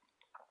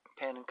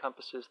 Pan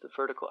encompasses the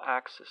vertical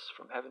axis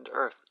from heaven to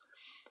earth,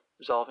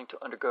 resolving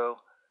to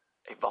undergo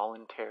a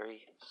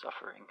voluntary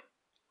suffering.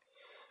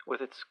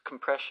 With its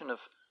compression of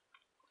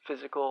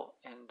physical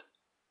and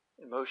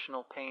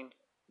emotional pain,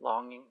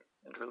 longing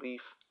and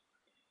relief,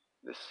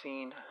 this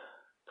scene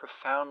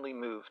profoundly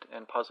moved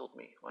and puzzled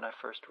me when I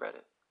first read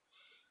it.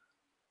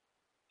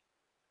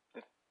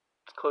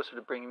 It's closer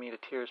to bringing me to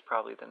tears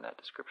probably than that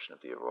description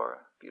of the aurora,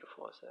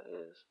 beautiful as that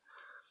is.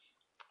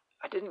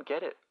 I didn't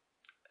get it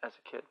as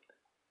a kid.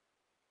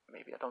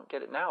 Maybe I don't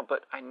get it now,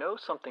 but I know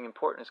something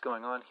important is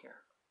going on here.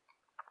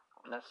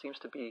 And that seems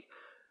to be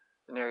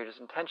the narrator's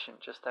intention,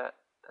 just that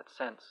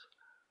sense,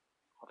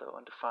 although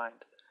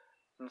undefined.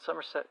 In some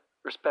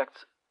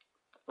respects,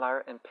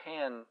 Lyra and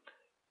Pan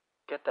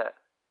get that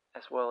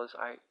as well as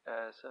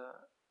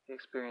the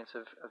experience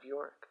of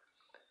Yorick.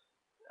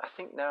 I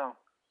think now,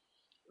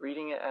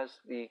 reading it as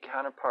the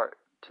counterpart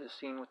to the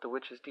scene with the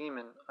witch's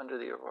demon under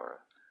the aurora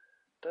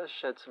does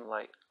shed some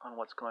light on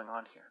what's going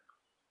on here.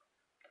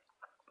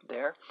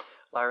 There,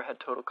 Lyra had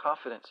total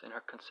confidence in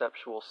her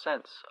conceptual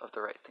sense of the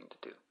right thing to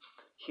do.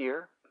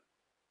 Here,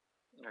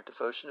 in her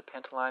devotion to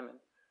Pantalaimon,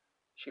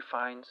 she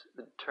finds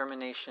the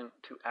determination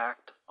to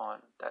act on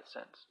that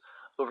sense,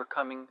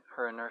 overcoming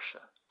her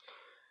inertia.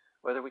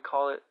 Whether we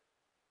call it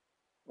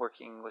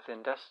working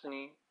within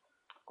destiny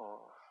or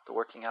the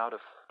working out of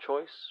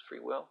choice, free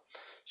will,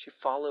 she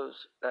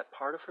follows that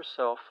part of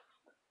herself,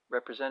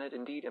 represented,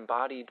 indeed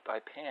embodied by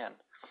Pan,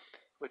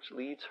 which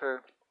leads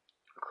her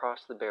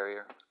across the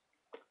barrier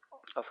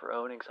of her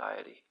own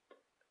anxiety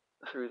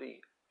through the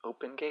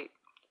open gate.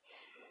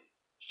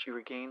 She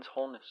regains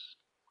wholeness,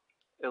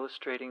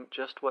 illustrating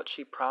just what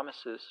she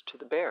promises to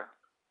the bear,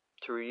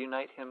 to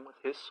reunite him with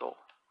his soul,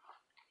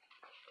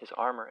 his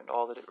armor, and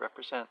all that it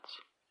represents.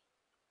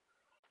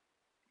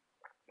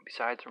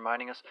 Besides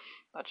reminding us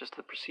not just of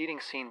the preceding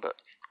scene, but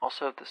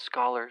also of the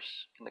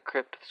scholars in the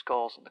crypt, the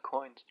skulls and the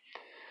coins.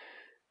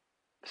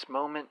 This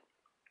moment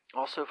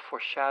also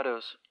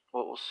foreshadows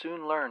what we'll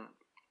soon learn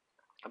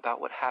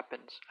about what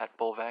happens at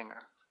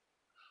Bolvangar.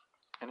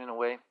 And in a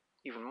way,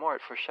 even more,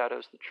 it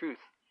foreshadows the truth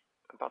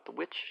about the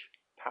witch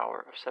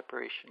power of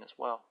separation as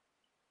well.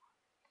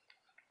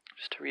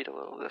 Just to read a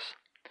little of this.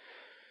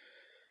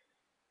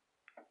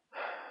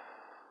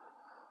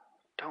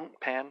 "Don't,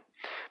 Pan."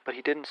 But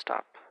he didn't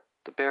stop.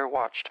 The bear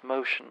watched,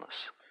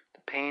 motionless.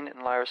 The pain in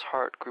Lyra's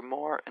heart grew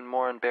more and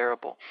more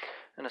unbearable,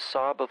 and a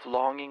sob of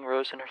longing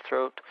rose in her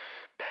throat.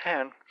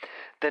 "Pan."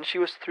 Then she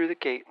was through the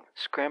gate,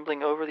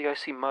 scrambling over the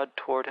icy mud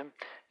toward him,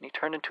 and he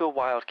turned into a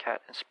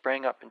wildcat and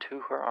sprang up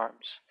into her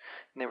arms.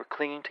 And they were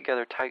clinging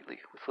together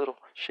tightly, with little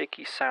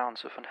shaky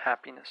sounds of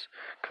unhappiness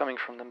coming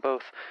from them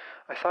both.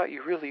 "I thought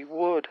you really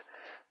would."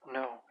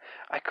 "No,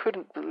 I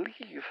couldn't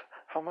believe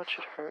how much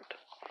it hurt."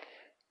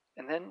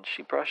 And then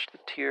she brushed the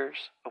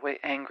tears away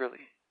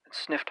angrily and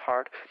sniffed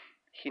hard.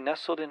 He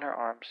nestled in her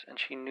arms, and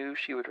she knew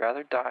she would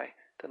rather die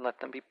than let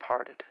them be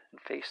parted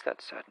and face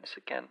that sadness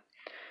again.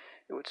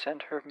 It would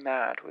send her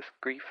mad with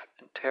grief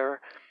and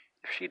terror.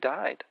 If she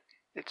died,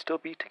 they'd still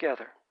be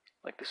together,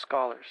 like the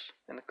scholars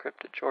in the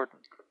crypt at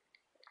Jordan.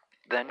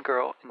 Then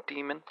girl and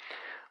demon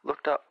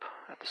looked up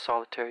at the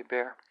solitary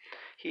bear.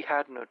 He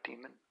had no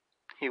demon.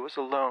 He was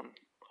alone,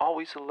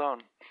 always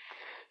alone.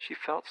 She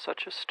felt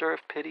such a stir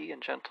of pity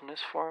and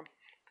gentleness for him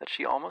that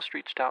she almost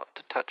reached out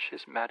to touch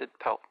his matted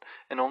pelt,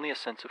 and only a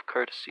sense of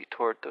courtesy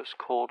toward those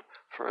cold,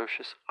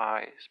 ferocious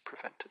eyes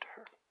prevented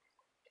her.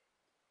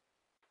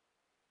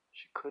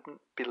 She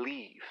couldn't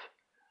believe,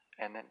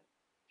 and then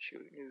she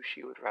knew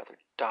she would rather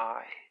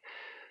die.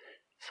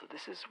 So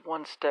this is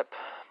one step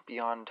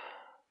beyond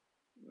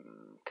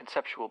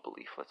conceptual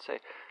belief, let's say,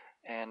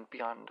 and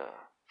beyond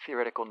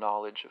theoretical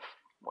knowledge of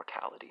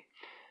mortality.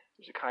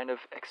 There's a kind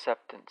of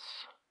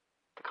acceptance,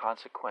 the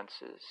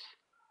consequences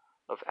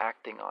of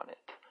acting on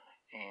it,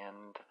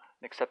 and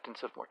an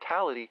acceptance of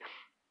mortality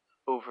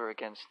over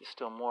against the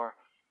still more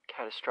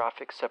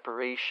catastrophic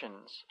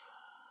separations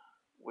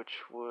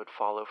which would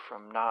follow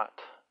from not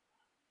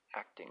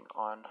acting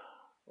on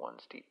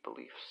one's deep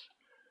beliefs.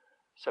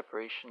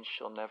 Separations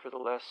she'll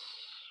nevertheless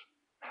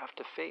have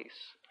to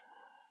face,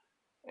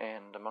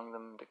 and among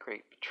them the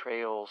great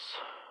betrayals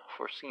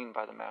foreseen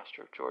by the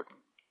Master of Jordan.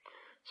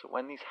 So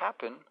when these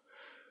happen,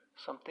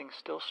 something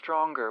still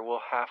stronger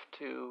will have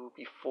to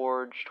be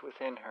forged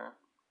within her.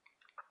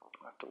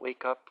 Will have to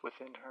wake up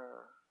within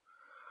her,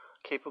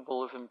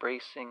 capable of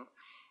embracing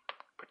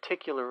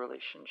particular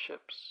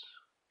relationships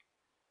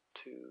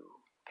to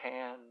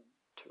Pan,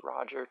 to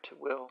Roger, to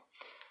Will.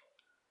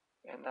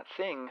 And that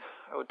thing,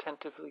 I would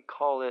tentatively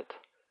call it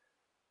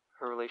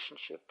her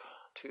relationship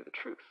to the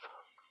truth.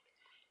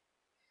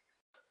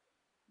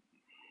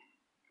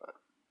 But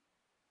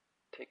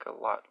take a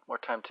lot more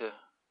time to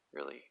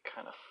really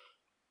kind of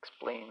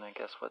explain, I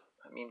guess, what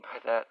I mean by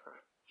that, or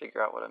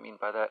figure out what I mean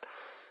by that.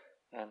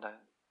 And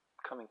I'm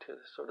coming to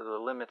sort of the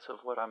limits of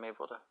what I'm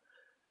able to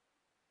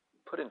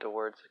put into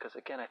words, because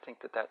again, I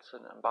think that that's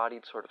an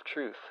embodied sort of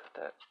truth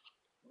that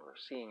we're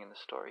seeing in the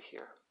story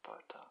here,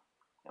 but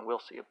and we'll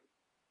see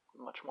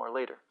much more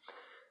later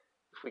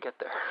if we get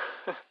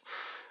there.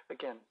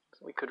 Again,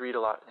 we could read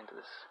a lot into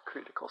this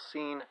critical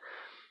scene.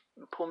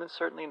 And Pullman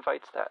certainly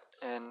invites that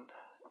and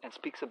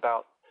speaks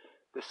about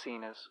this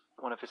scene as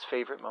one of his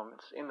favorite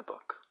moments in the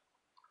book,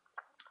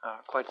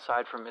 quite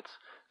aside from its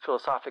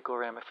philosophical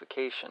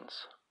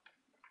ramifications.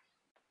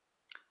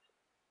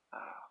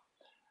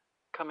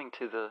 Coming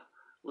to the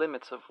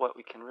limits of what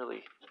we can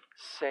really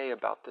say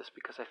about this,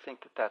 because I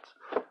think that that's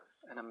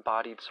an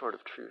embodied sort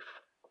of truth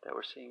that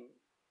we're seeing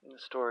in the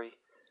story.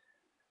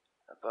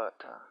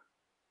 But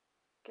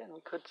again,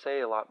 we could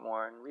say a lot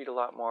more and read a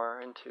lot more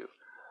into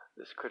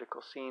this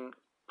critical scene.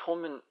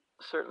 Pullman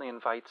certainly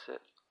invites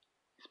it.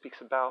 He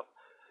speaks about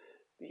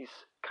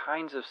these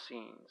kinds of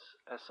scenes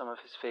as some of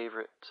his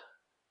favorite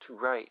to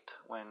write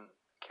when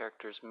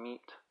characters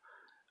meet,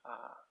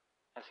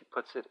 as he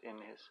puts it in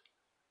his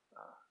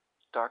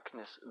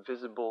Darkness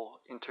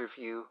Visible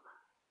interview,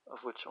 of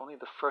which only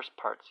the first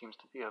part seems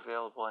to be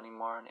available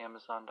anymore on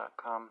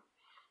Amazon.com.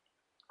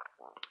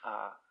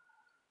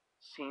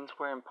 Scenes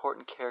where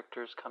important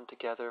characters come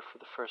together for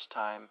the first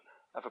time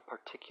have a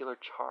particular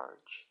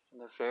charge, and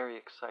they're very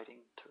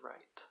exciting to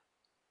write.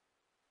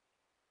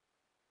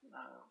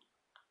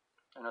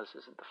 I know this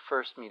isn't the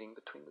first meeting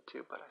between the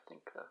two, but I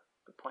think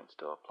the point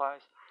still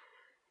applies.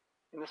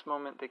 In this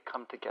moment, they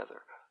come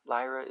together.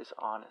 Lyra is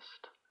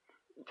honest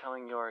in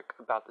telling Yorick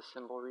about the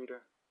symbol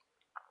reader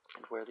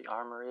and where the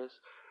armor is,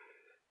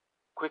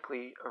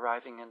 quickly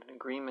arriving at an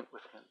agreement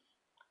with him.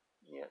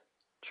 Yet,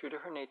 true to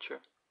her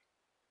nature,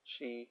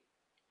 she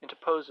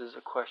interposes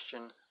a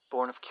question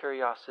born of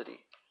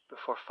curiosity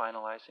before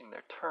finalizing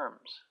their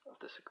terms of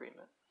this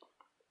agreement.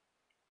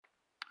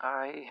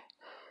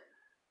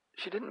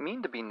 She didn't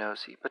mean to be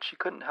nosy, but she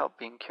couldn't help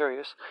being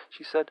curious.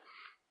 She said,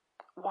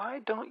 "Why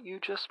don't you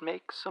just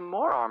make some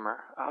more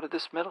armor out of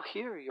this metal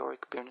here,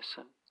 Yorick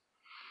Byrnison?"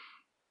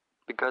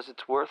 "Because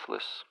it's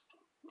worthless.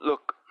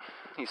 Look,"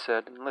 he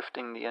said, and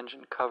lifting the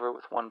engine cover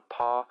with one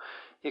paw,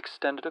 he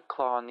extended a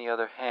claw in the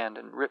other hand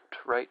and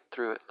ripped right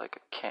through it like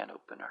a can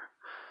opener.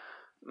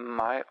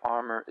 "My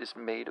armor is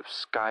made of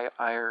sky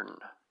iron,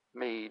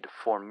 made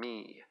for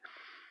me.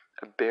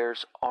 A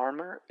bear's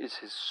armor is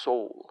his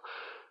soul,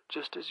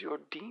 just as your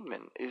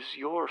demon is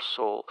your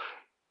soul.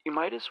 You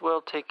might as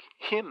well take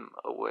him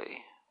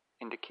away,"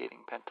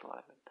 indicating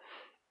Pantalaimon,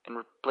 "and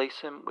replace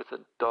him with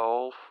a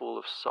doll full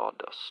of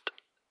sawdust.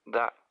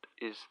 That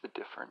is the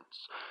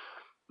difference.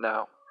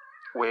 Now,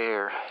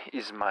 where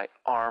is my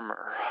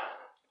armor?"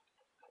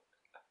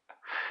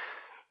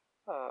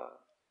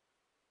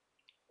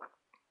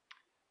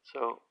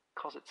 So,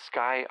 calls it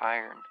sky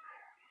iron.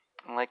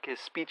 And like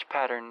his speech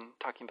pattern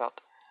talking about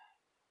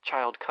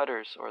child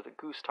cutters, or the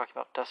goose talking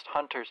about dust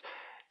hunters,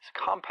 it's a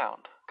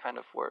compound kind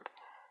of word,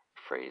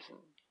 phrase.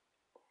 And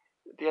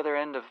the other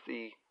end of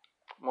the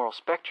moral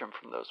spectrum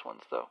from those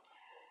ones, though.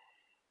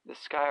 The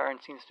sky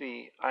iron seems to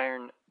be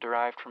iron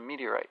derived from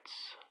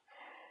meteorites.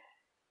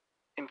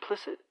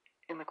 Implicit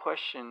in the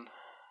question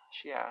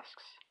she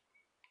asks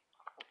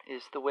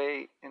is the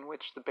way in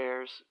which the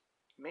bears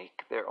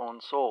make their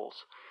own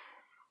souls.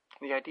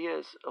 The idea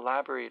is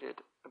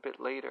elaborated a bit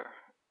later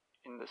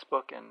in this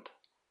book and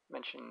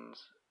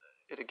mentions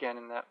it again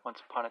in that Once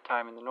Upon a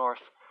Time in the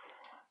North.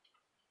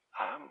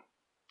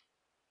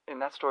 In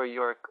that story,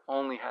 Yorick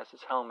only has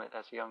his helmet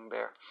as a young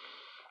bear,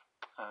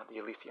 the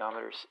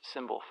alethiometer's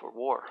symbol for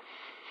war.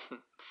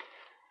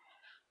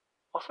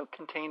 Also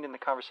contained in the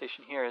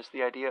conversation here is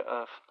the idea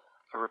of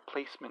a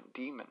replacement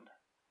demon,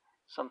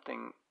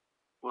 something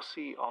we'll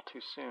see all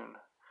too soon,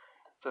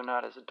 though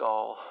not as a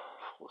doll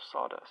full of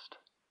sawdust.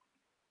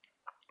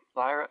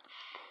 Lyra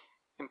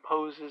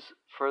imposes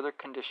further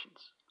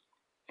conditions,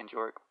 and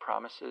Yorick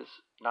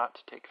promises not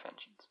to take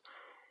vengeance.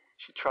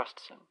 She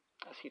trusts him,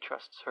 as he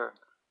trusts her.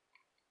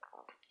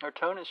 Her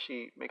tone as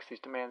she makes these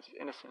demands is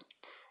innocent,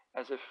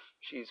 as if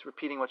she's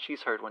repeating what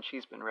she's heard when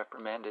she's been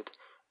reprimanded,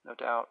 no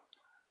doubt.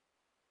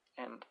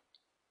 And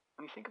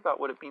when you think about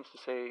what it means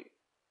to say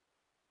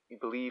you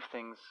believe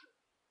things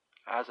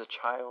as a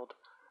child,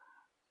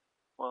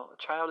 well,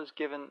 a child is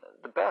given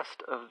the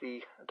best of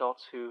the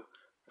adults who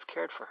have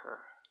cared for her,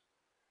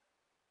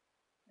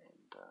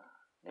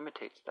 and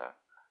imitates that,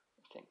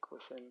 I think,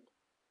 within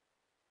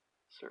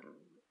certain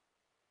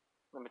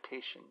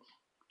limitations.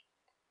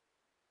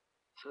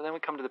 So then we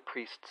come to the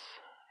priest's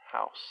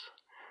house,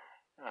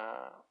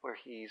 where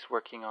he's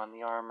working on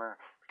the armor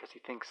because he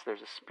thinks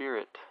there's a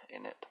spirit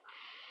in it.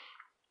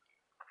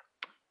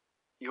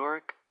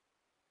 Yorick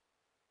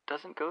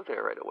doesn't go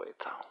there right away,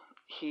 though.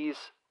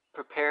 He's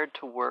prepared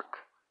to work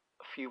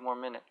a few more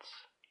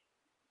minutes,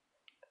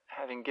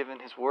 having given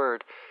his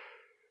word,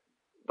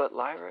 but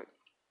Lyra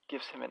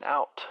gives him an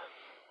out.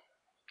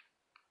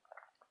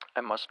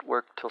 I must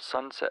work till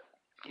sunset,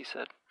 he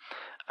said.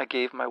 I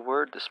gave my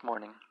word this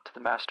morning to the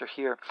master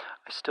here.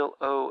 I still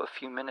owe a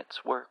few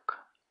minutes' work.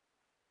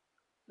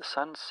 The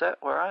sun set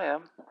where I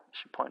am,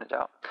 she pointed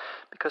out,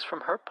 because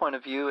from her point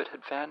of view it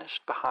had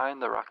vanished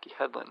behind the rocky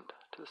headland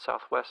to the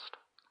southwest.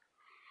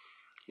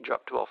 He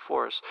dropped to all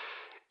fours.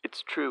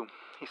 It's true,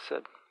 he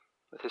said,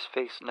 with his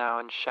face now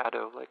in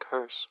shadow like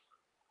hers.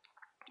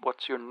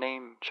 What's your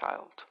name,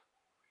 child?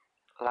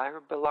 Lyra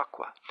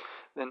Belacqua.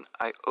 Then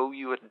I owe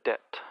you a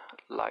debt,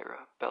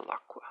 Lyra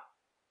Belacqua,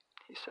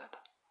 he said.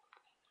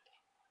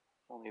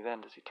 Only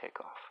then does he take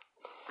off.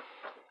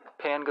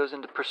 Pan goes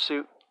into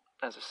pursuit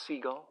as a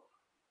seagull.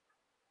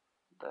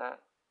 That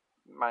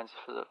reminds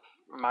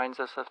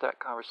us of that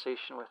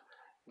conversation with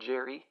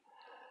Jerry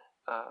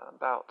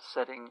about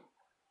settling,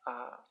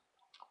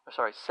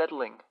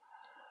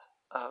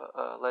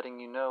 letting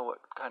you know what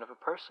kind of a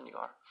person you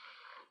are.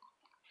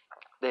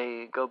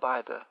 They go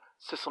by the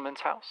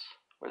Sisselman's house,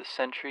 where the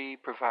sentry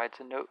provides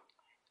a note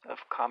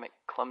of comic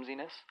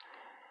clumsiness.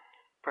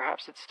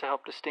 Perhaps it's to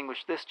help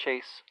distinguish this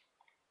chase,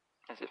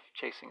 as if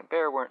chasing a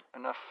bear weren't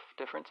enough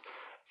difference,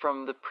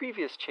 from the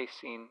previous chase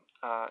scene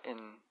in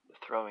the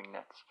throwing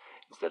nets.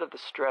 Instead of the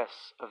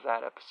stress of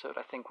that episode,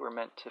 I think we're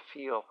meant to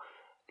feel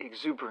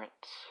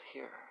exuberance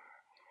here.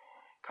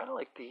 Kind of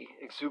like the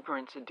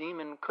exuberance a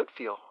demon could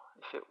feel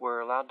if it were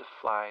allowed to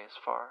fly as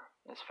far,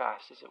 as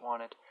fast as it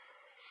wanted,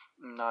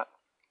 not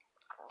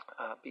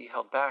be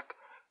held back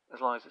as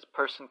long as its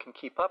person can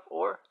keep up,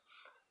 or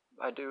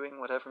by doing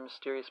whatever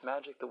mysterious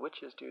magic the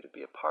witches do to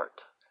be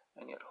apart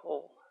and yet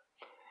whole.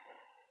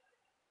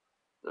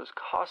 Those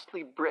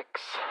costly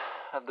bricks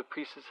of the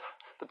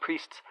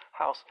priest's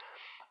house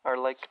are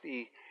like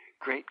the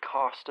great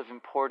cost of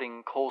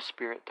importing coal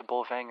spirit to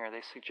Bolvangar.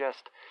 They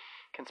suggest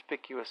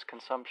conspicuous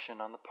consumption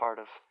on the part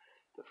of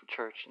the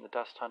church and the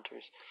dust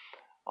hunters.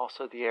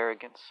 Also the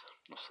arrogance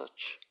of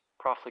such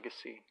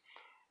profligacy,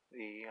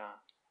 the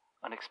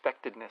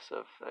unexpectedness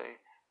of a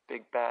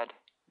big bad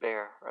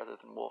bear rather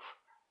than wolf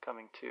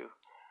coming to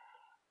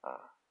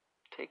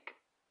take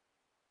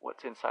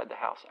what's inside the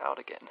house out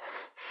again.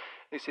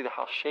 You see the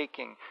house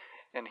shaking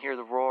and hear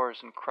the roars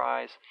and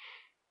cries.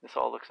 This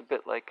all looks a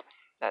bit like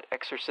that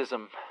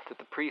exorcism that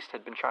the priest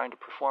had been trying to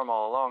perform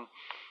all along.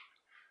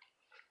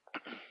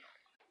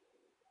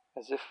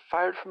 As if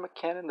fired from a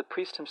cannon, the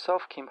priest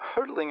himself came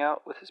hurtling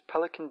out with his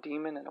pelican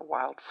demon in a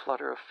wild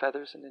flutter of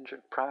feathers and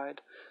injured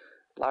pride.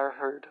 Lyra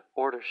heard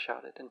orders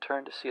shouted and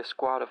turned to see a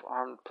squad of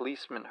armed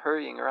policemen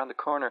hurrying around the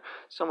corner,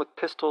 some with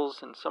pistols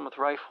and some with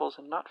rifles,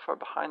 and not far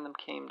behind them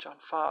came John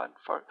Fa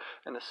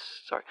and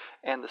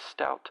the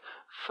stout,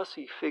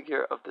 fussy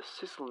figure of the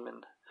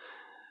Sisselman.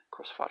 Of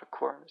course, Father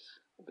Quorum is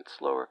a bit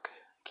slower,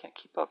 can't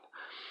keep up.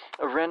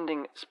 A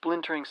rending,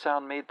 splintering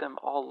sound made them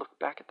all look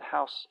back at the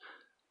house.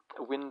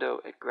 A window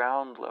at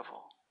ground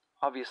level,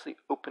 obviously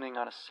opening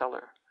on a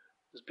cellar,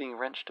 was being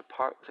wrenched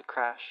apart with a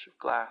crash of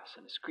glass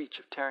and a screech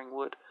of tearing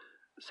wood.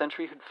 The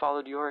sentry who'd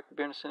followed Yorick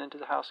Byrnison into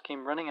the house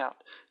came running out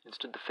and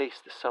stood to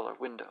face the cellar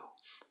window,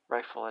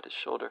 rifle at his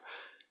shoulder,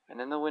 and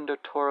then the window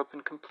tore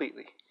open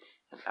completely,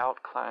 and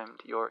out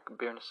climbed Yorick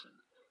Byrnison,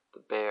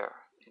 the bear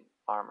in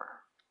armor.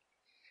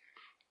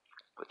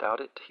 Without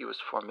it, he was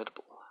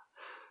formidable.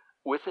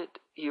 With it,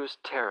 he was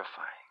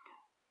terrifying.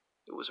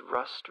 It was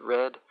rust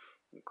red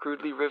and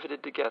crudely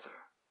riveted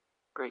together,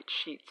 great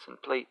sheets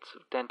and plates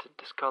of dented,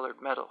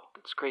 discolored metal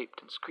that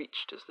scraped and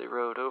screeched as they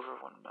rode over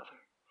one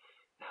another.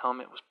 The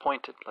helmet was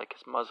pointed like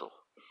his muzzle,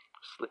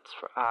 slits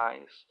for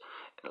eyes,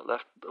 and it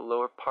left the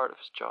lower part of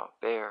his jaw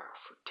bare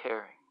for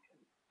tearing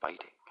and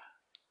biting.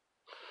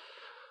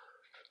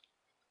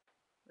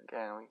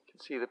 Again, we can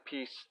see the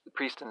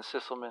priest and the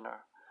Sisselman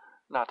are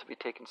not to be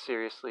taken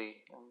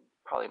seriously, and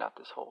probably not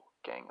this whole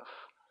gang of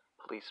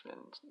policemen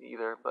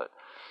either, but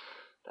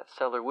that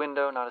cellar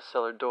window, not a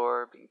cellar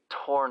door, being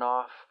torn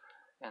off,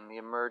 and the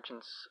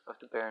emergence of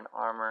the bear in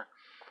armor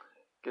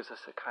gives us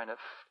a kind of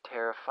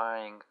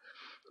terrifying,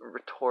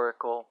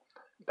 rhetorical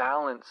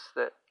balance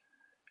that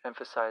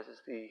emphasizes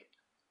the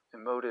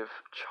emotive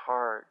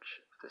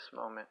charge of this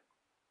moment.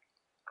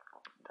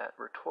 That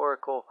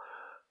rhetorical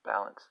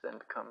balance then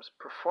becomes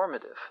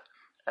performative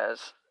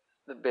as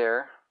the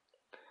bear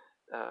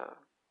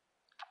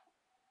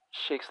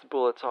shakes the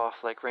bullets off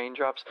like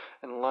raindrops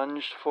and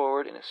lunged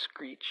forward in a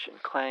screech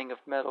and clang of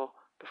metal,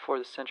 before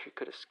the sentry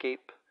could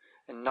escape,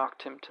 and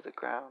knocked him to the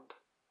ground.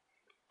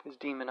 His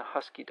demon, a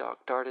husky dog,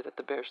 darted at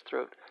the bear's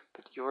throat,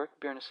 but Yorick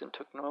Byrnison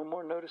took no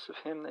more notice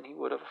of him than he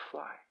would of a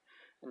fly,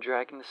 and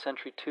dragging the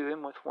sentry to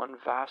him with one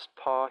vast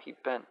paw, he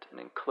bent and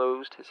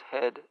enclosed his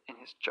head in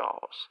his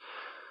jaws.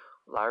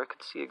 Lyra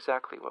could see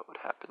exactly what would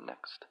happen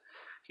next.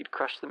 He'd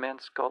crush the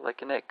man's skull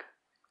like an egg,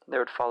 and there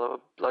would follow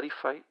a bloody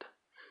fight,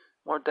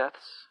 more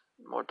deaths,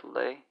 more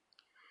delay,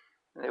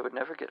 and they would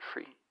never get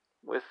free,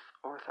 with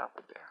or without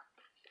the bear.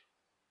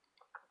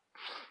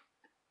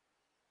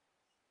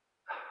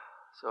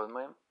 So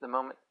the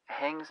moment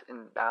hangs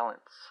in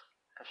balance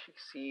as she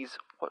sees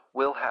what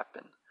will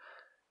happen,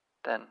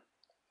 then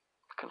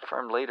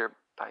confirmed later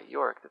by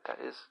Yorick that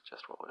is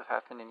just what would have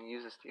happened, and he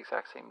uses the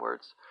exact same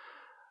words,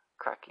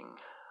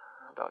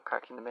 about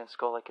cracking the man's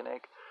skull like an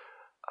egg.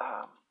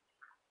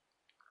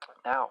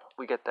 Now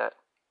we get that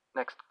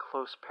next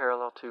close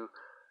parallel to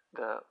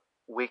the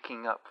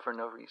waking up for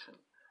no reason,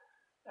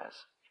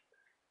 as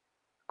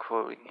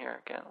quoting here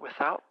again,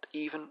 without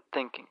even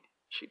thinking,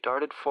 she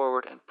darted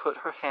forward and put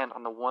her hand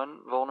on the one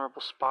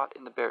vulnerable spot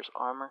in the bear's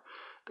armor,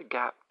 the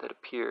gap that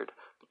appeared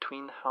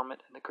between the helmet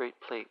and the great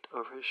plate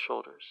over his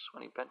shoulders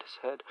when he bent his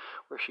head,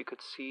 where she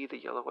could see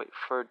the yellow-white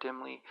fur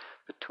dimly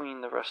between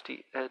the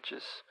rusty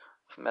edges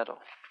of metal.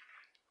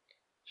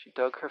 She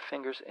dug her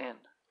fingers in,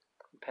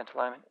 and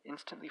Pantalaimon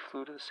instantly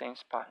flew to the same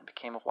spot and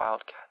became a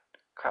wildcat,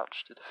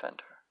 crouched to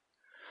defend her.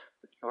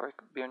 But Yorick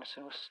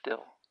Byrnison was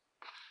still.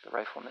 The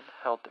riflemen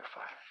held their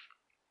fire.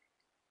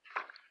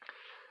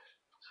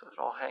 So it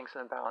all hangs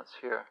in balance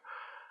here.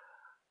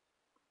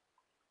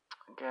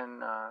 Again,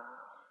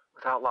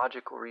 without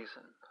logical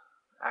reason,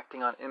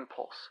 acting on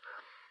impulse,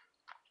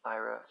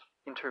 Lyra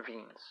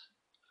intervenes.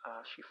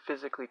 She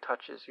physically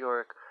touches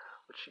Yorick,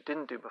 which she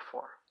didn't do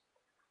before.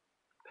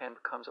 Pan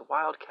becomes a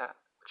wildcat,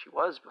 which he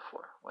was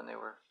before when they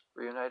were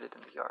reunited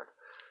in the yard.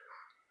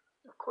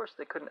 Of course,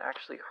 they couldn't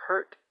actually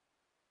hurt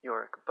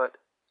Yorick, but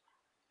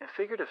in a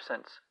figurative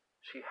sense,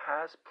 she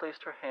has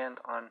placed her hand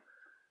on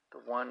the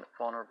one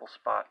vulnerable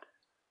spot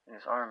in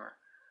his armor.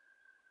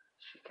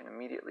 She can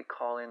immediately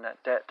call in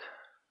that debt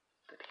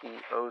that he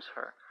owes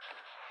her.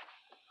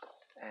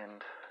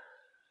 And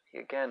he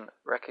again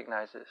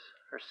recognizes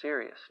her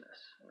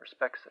seriousness and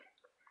respects it.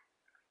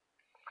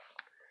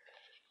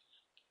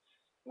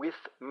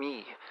 With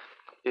me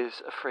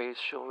is a phrase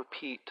she'll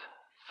repeat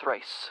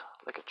thrice,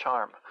 like a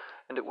charm,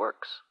 and it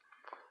works.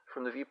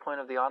 From the viewpoint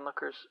of the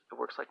onlookers, it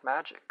works like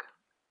magic.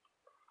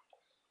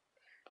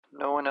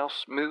 No one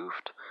else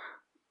moved.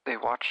 They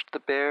watched the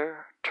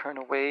bear turn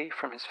away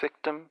from his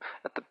victim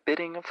at the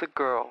bidding of the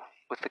girl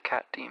with the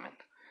cat demon,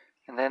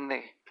 and then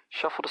they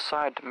shuffled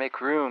aside to make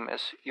room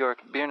as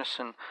Yorick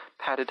Byrnison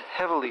padded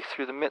heavily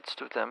through the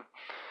midst of them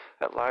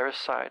at Lyra's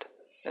side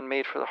and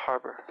made for the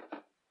harbor.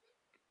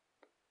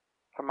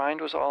 Her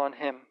mind was all on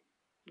him,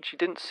 and she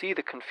didn't see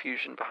the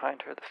confusion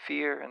behind her, the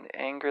fear and the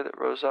anger that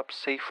rose up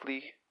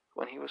safely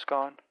when he was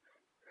gone.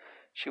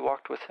 She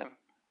walked with him,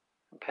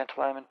 and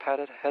Pantalaimon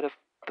padded ahead of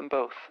them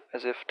both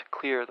as if to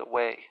clear the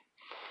way.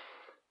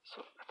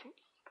 So I think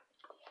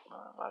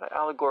a lot of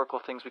allegorical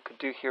things we could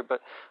do here,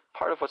 but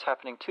part of what's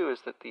happening too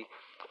is that the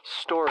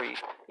story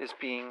is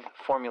being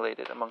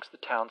formulated amongst the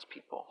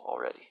townspeople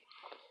already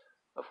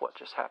of what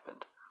just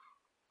happened.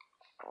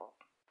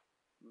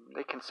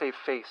 They can save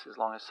face as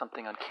long as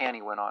something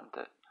uncanny went on,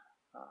 that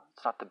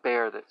it's not the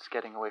bear that's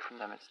getting away from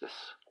them, it's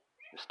this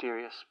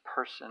mysterious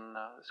person,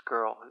 this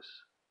girl who's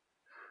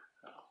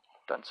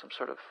done some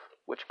sort of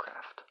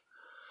witchcraft.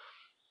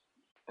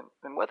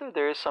 And whether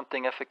there is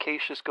something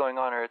efficacious going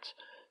on or it's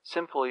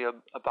simply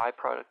a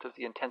byproduct of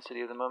the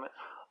intensity of the moment,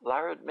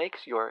 Lyra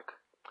makes Yorick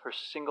her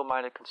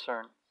single-minded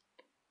concern.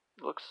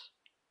 It looks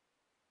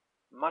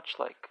much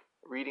like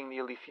reading the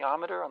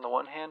alethiometer on the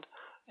one hand,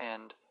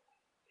 and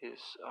his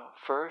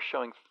fur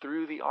showing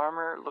through the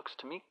armor looks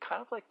to me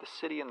kind of like the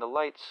city and the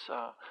lights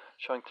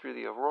showing through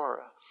the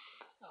aurora.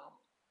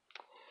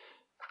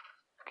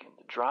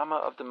 The drama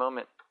of the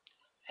moment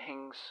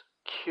hangs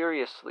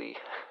curiously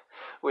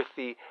with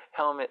the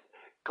helmet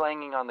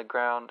clanging on the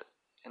ground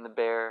and the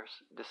bear's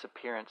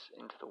disappearance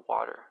into the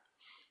water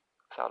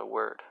without a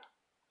word.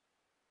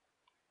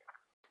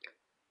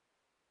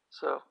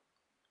 So,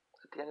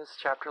 at the end of this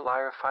chapter,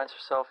 Lyra finds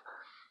herself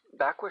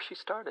back where she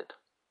started,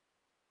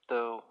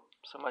 though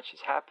so much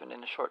has happened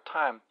in a short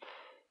time.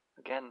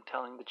 Again,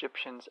 telling the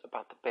Egyptians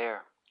about the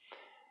bear.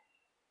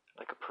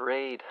 Like a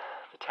parade,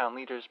 the town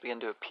leaders begin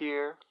to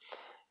appear,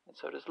 and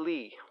so does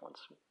Lee, once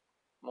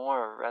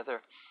more,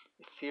 rather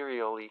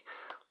ethereally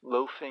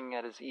loafing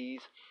at his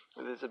ease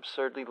with his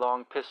absurdly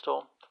long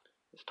pistol,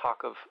 his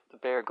talk of the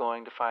bear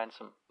going to find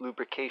some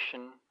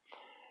lubrication.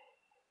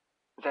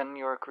 Then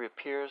Yorick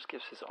reappears,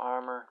 gives his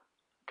armor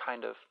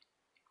kind of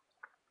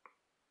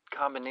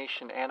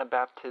combination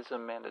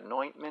anabaptism and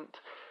anointment,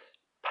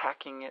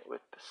 packing it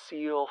with the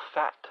seal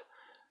fat.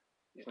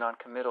 He's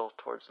non-committal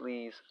towards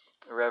Lee's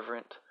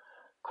irreverent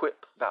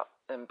quip about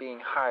them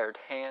being hired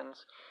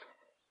hands,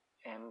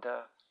 and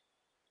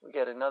we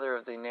get another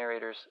of the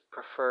narrator's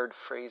preferred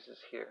phrases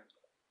here.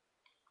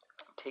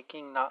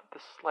 taking not the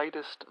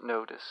slightest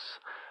notice.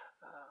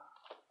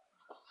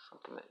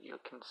 Something that you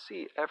can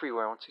see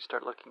everywhere once you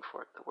start looking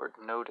for it, the word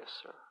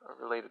notice or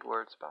related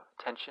words about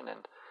attention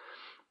and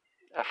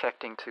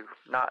affecting to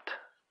not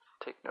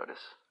take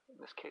notice in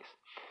this case.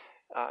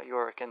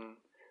 Yorick and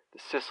the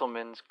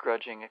Sisselmans'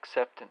 grudging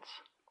acceptance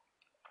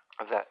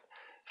of that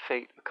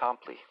fate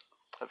accompli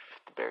of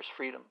the bear's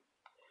freedom.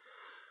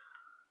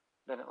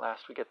 Then at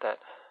last we get that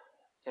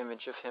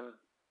image of him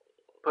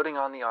putting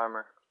on the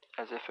armor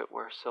as if it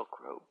were silk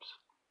robes.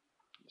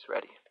 He's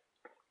ready.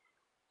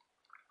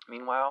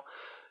 Meanwhile,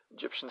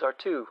 Egyptians are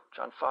too.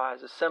 John Fa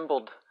has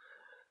assembled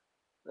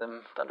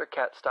them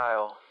Thundercat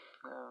style.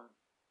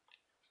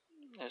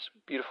 There's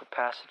a beautiful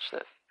passage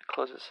that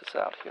closes this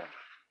out here.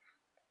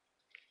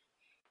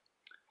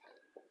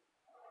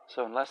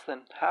 So in less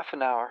than half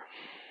an hour,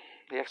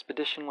 the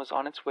expedition was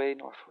on its way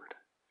northward.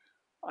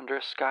 Under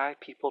a sky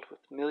peopled with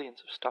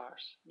millions of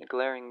stars and a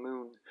glaring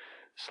moon,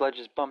 the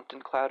sledges bumped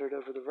and clattered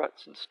over the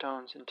ruts and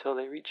stones until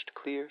they reached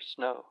clear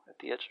snow at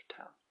the edge of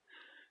town.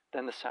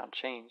 Then the sound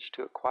changed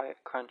to a quiet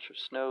crunch of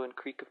snow and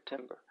creak of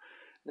timber,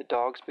 and the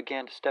dogs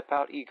began to step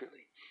out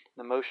eagerly, and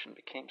the motion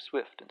became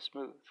swift and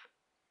smooth.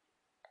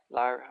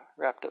 Lyra,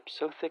 wrapped up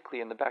so thickly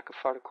in the back of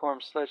Farda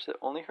Coram's sledge that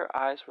only her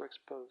eyes were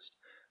exposed,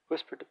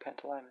 whispered to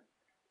Pantalaimon,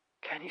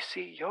 "Can you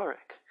see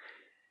Yorick?"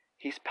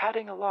 "He's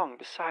padding along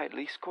beside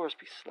Lee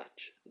Scoresby's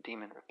sledge," the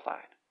demon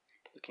replied,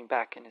 looking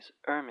back in his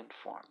ermine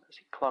form as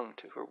he clung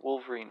to her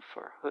wolverine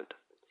fur hood.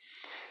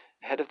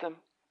 Ahead of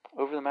them,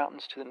 over the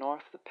mountains to the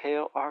north, the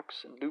pale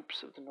arcs and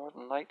loops of the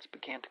northern lights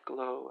began to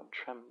glow and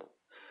tremble.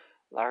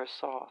 Lyra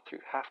saw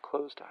through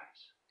half-closed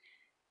eyes,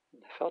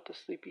 and felt a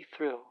sleepy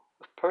thrill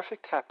of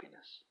perfect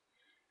happiness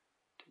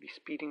to be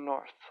speeding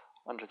north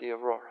under the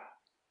aurora.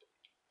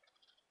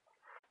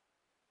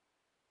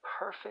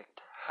 Perfect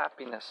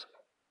happiness.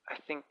 I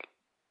think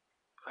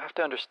we have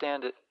to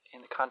understand it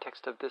in the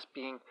context of this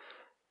being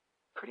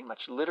pretty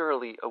much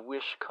literally a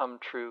wish come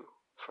true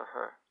for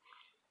her.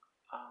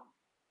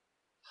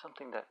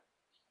 Something that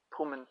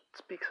Pullman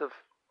speaks of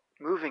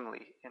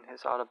movingly in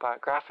his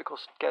autobiographical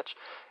sketch,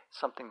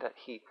 something that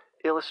he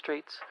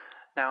illustrates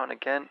now and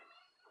again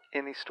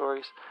in these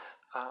stories,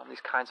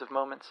 these kinds of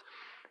moments.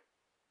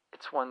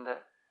 It's one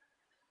that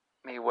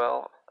may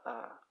well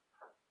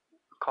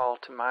call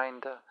to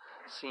mind a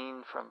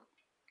scene from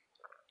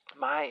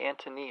My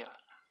Antonia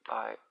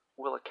by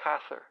Willa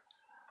Cather,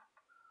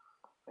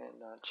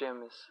 when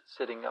Jim is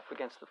sitting up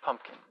against the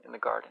pumpkin in the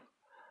garden.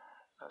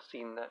 A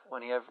scene that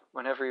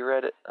whenever he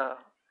read it, a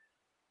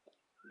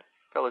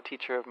fellow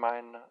teacher of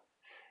mine,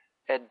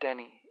 Ed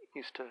Denny,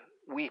 used to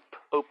weep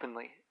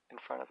openly in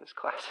front of his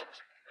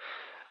classes.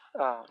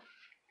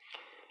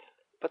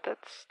 But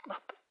that's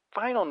not the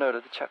final note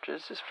of the chapter.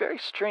 There's this very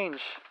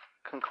strange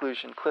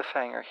conclusion,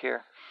 cliffhanger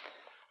here,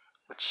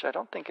 which I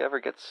don't think ever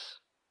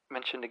gets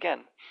mentioned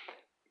again.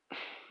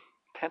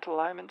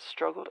 Pantalaimon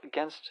struggled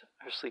against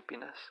her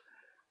sleepiness,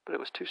 but it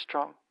was too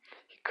strong.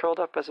 He curled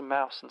up as a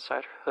mouse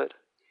inside her hood.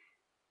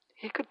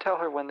 He could tell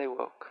her when they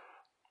woke.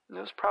 It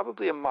was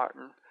probably a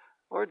marten,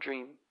 or a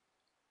dream,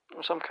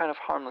 or some kind of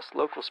harmless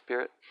local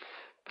spirit,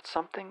 but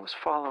something was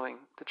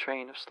following the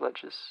train of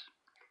sledges,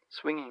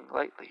 swinging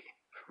lightly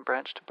from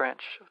branch to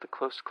branch of the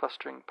close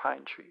clustering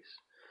pine trees,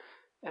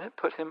 and it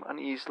put him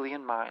uneasily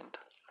in mind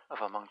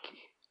of a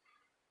monkey.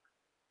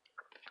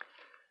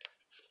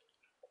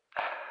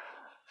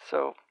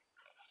 So,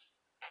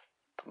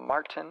 the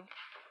marten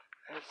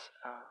is,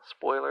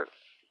 spoiler,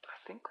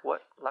 I think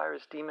what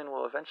Lyra's demon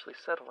will eventually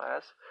settle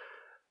as.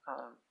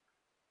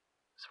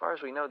 As far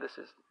as we know, this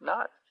is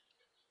not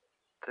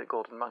the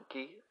golden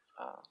monkey,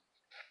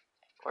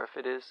 or if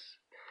it is,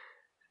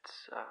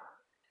 it's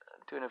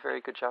doing a very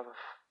good job of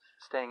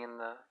staying in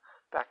the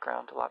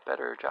background, a lot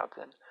better job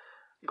than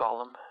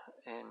Gollum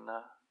in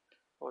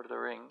Lord of the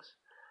Rings.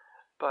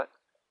 But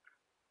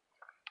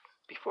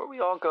before we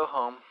all go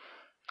home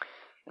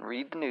and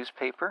read the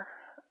newspaper,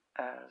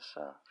 as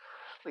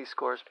Lee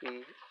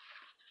Scoresby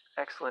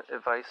excellent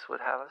advice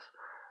would have us,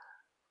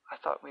 I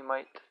thought we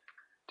might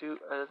do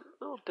a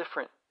little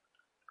different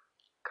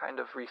kind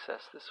of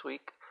recess this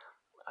week.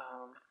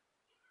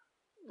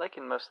 Like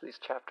in most of these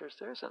chapters,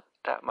 there isn't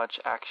that much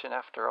action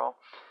after all.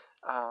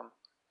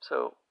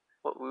 So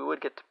what we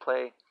would get to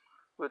play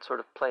would sort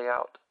of play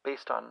out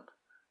based on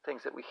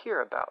things that we hear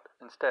about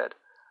instead.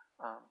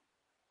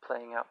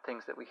 Playing out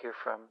things that we hear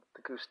from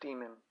the Goose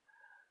Demon,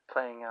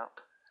 playing out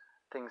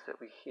things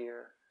that we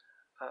hear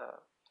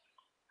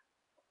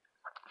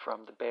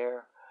from the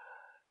bear,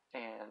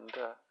 and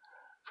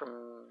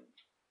from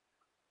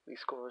Lee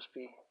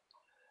Scoresby.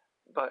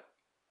 But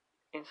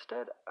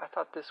instead, I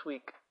thought this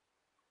week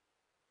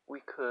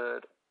we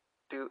could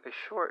do a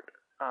short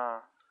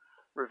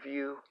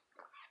review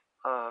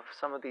of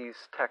some of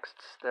these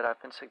texts that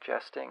I've been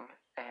suggesting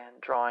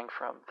and drawing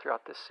from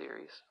throughout this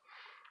series.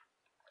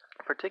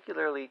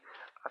 Particularly,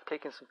 I've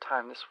taken some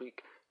time this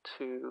week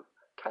to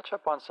catch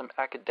up on some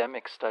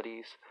academic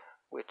studies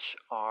which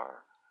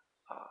are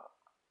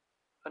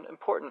an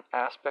important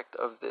aspect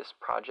of this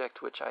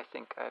project, which I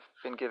think I've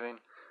been giving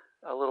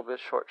a little bit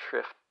short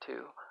shrift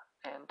to,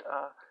 And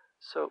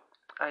so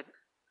I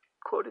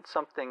quoted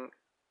something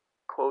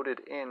quoted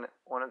in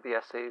one of the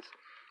essays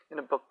in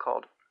a book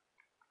called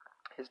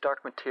His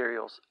Dark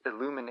Materials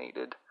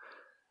Illuminated.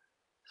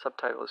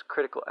 Subtitle is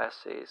Critical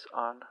Essays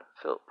on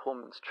Philip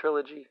Pullman's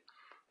Trilogy.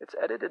 It's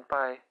edited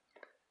by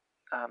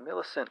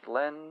Millicent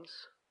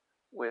Lenz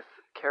with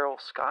Carol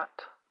Scott.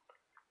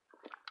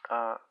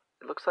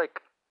 It looks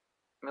like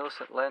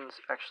Millicent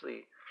Lenz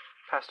actually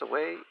passed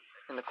away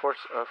in the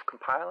course of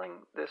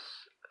compiling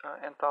this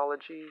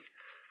anthology,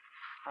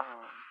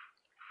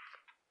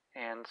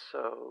 and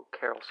so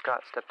Carol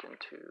Scott stepped in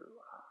to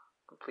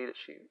complete it.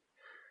 She,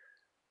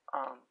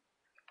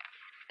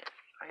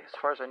 as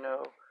far as I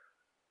know,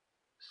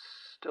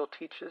 still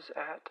teaches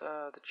at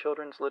the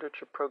Children's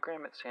Literature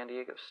Program at San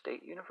Diego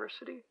State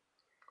University.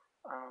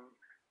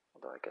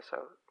 Although I guess I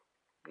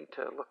would need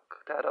to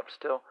look that up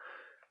still.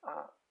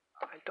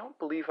 I don't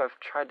believe I've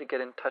tried to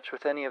get in touch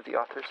with any of the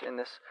authors in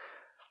this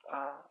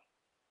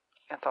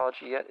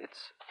anthology yet.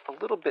 It's a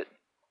little bit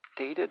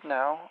dated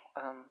now,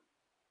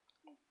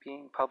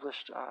 being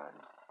published in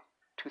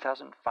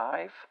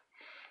 2005.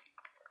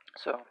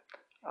 So,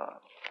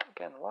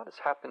 again, a lot has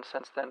happened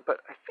since then, but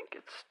I think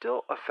it's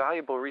still a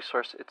valuable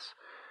resource. It's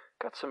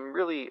got some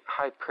really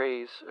high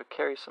praise,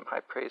 carries some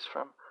high praise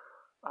from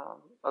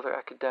other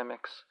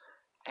academics,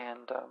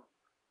 and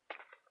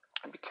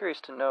I'd be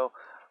curious to know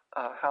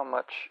how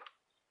much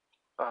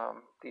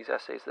these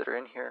essays that are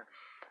in here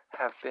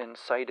have been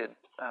cited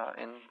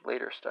in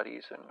later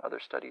studies and other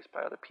studies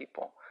by other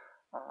people.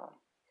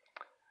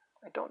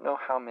 I don't know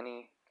how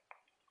many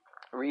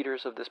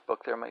readers of this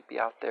book there might be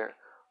out there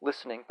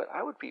listening, but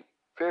I would be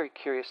very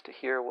curious to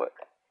hear what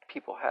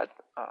people had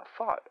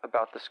thought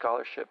about the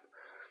scholarship,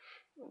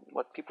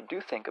 what people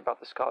do think about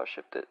the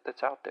scholarship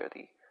that's out there,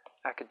 the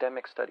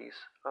academic studies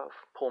of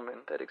Pullman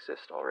that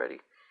exist already.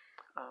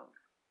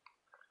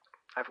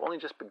 I've only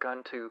just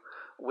begun to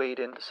wade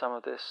into some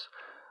of this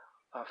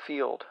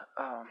field,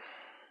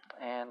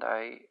 and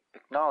I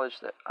acknowledge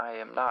that I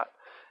am not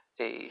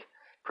a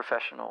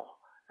professional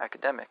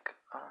academic,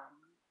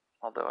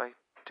 although I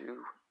do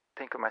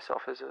think of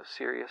myself as a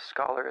serious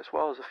scholar as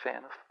well as a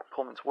fan of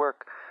Pullman's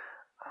work.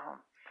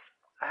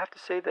 I have to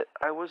say that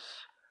I was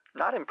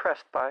not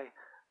impressed by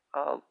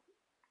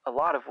a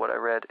lot of what I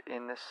read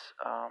in this.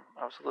 I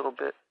was a little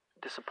bit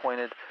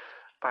disappointed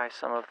by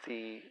some of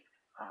the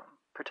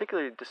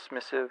particularly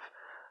dismissive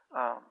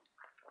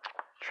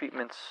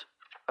treatments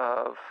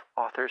of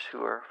authors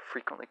who are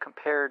frequently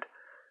compared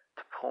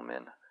to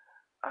Pullman.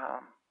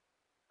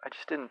 I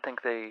just didn't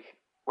think they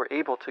were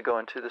able to go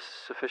into the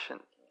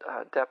sufficient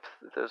depth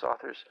that those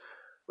authors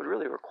would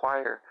really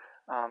require,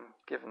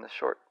 given the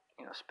short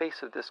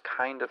space of this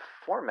kind of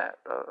format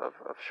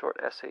of short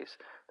essays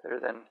that are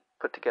then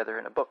put together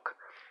in a book.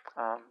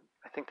 I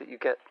think that you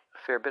get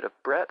a fair bit of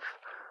breadth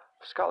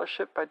of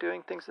scholarship by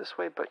doing things this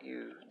way, but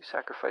you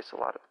sacrifice a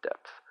lot of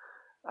depth.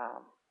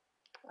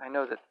 I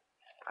know that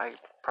I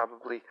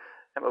probably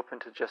am open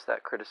to just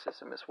that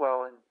criticism as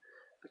well, and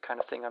the kind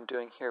of thing I'm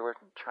doing here, we're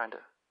trying to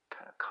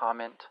kind of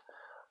comment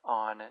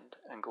on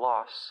and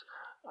gloss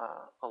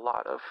a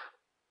lot of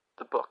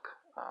the book,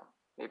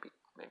 maybe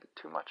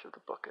too much of the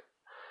book.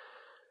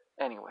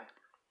 Anyway,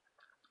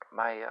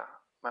 my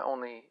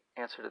only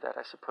answer to that,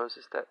 I suppose,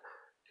 is that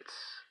it's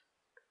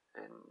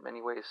in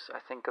many ways, I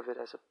think of it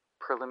as a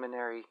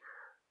preliminary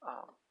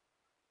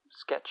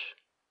sketch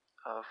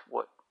of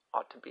what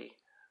ought to be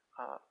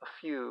a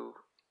few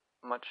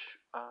much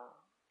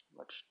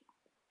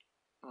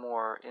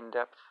more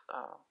in-depth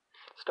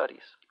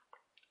studies,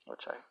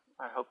 which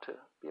I hope to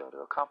be able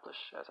to accomplish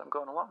as I'm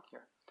going along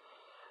here.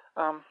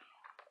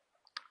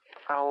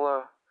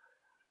 I'll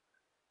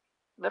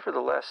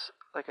nevertheless,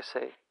 like I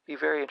say, be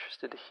very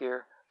interested to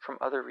hear from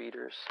other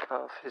readers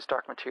of His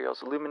Dark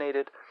Materials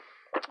Illuminated,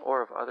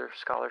 or of other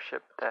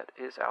scholarship that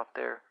is out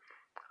there.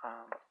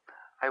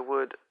 I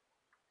would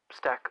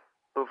stack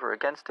over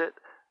against it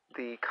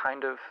the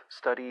kind of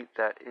study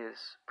that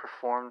is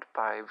performed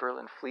by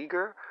Verlyn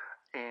Flieger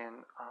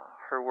in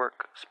her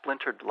work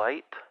Splintered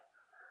Light,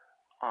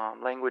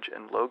 Language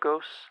and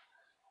Logos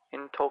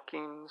in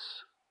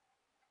Tolkien's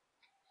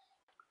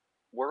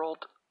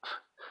World.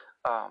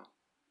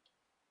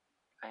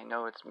 I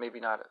know it's maybe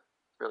not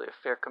really a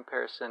fair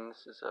comparison.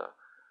 This is a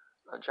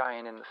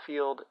giant in the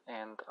field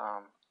and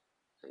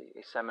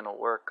a seminal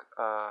work,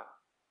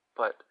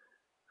 but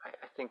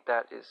I think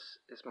that is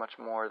much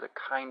more the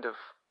kind of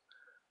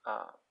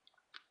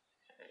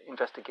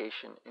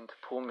investigation into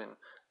Pullman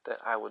that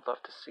I would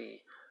love to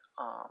see,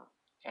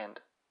 and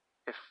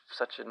if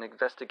such an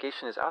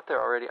investigation is out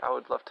there already, I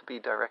would love to be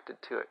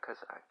directed to it,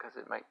 because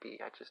it might be.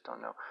 I just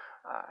don't know.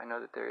 I know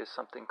that there is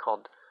something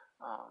called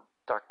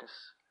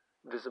Darkness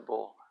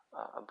Visible,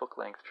 a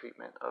book-length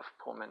treatment of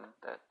Pullman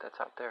that's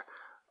out there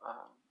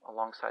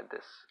alongside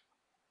this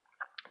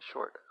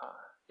short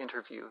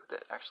interview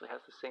that actually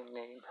has the same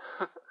name.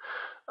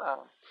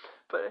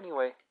 But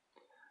anyway,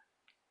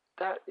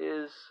 that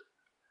is,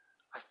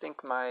 I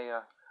think,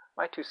 my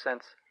 2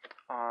 cents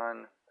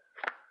on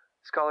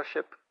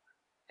scholarship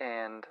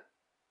and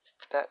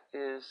that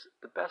is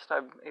the best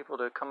I'm able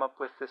to come up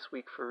with this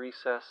week for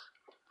recess.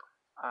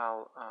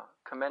 I'll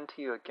commend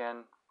to you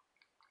again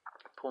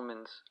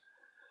Pullman's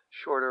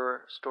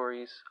shorter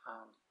stories.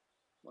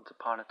 Once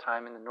Upon a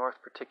Time in the North,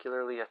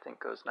 particularly, I think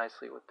goes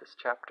nicely with this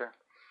chapter.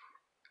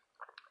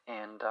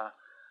 And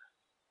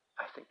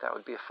I think that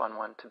would be a fun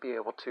one to be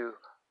able to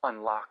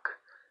unlock,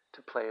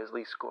 to play as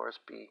Lee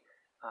Scoresby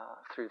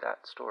through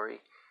that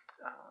story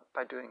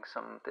by doing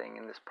something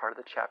in this part of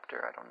the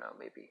chapter. I don't know,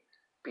 maybe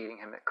beating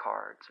him at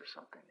cards or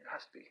something. It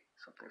has to be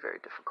something very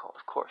difficult,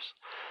 of course.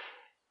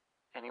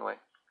 Anyway,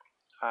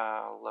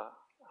 I'll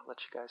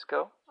let you guys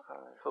go.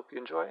 I hope you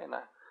enjoy, and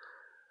I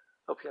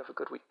hope you have a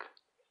good week.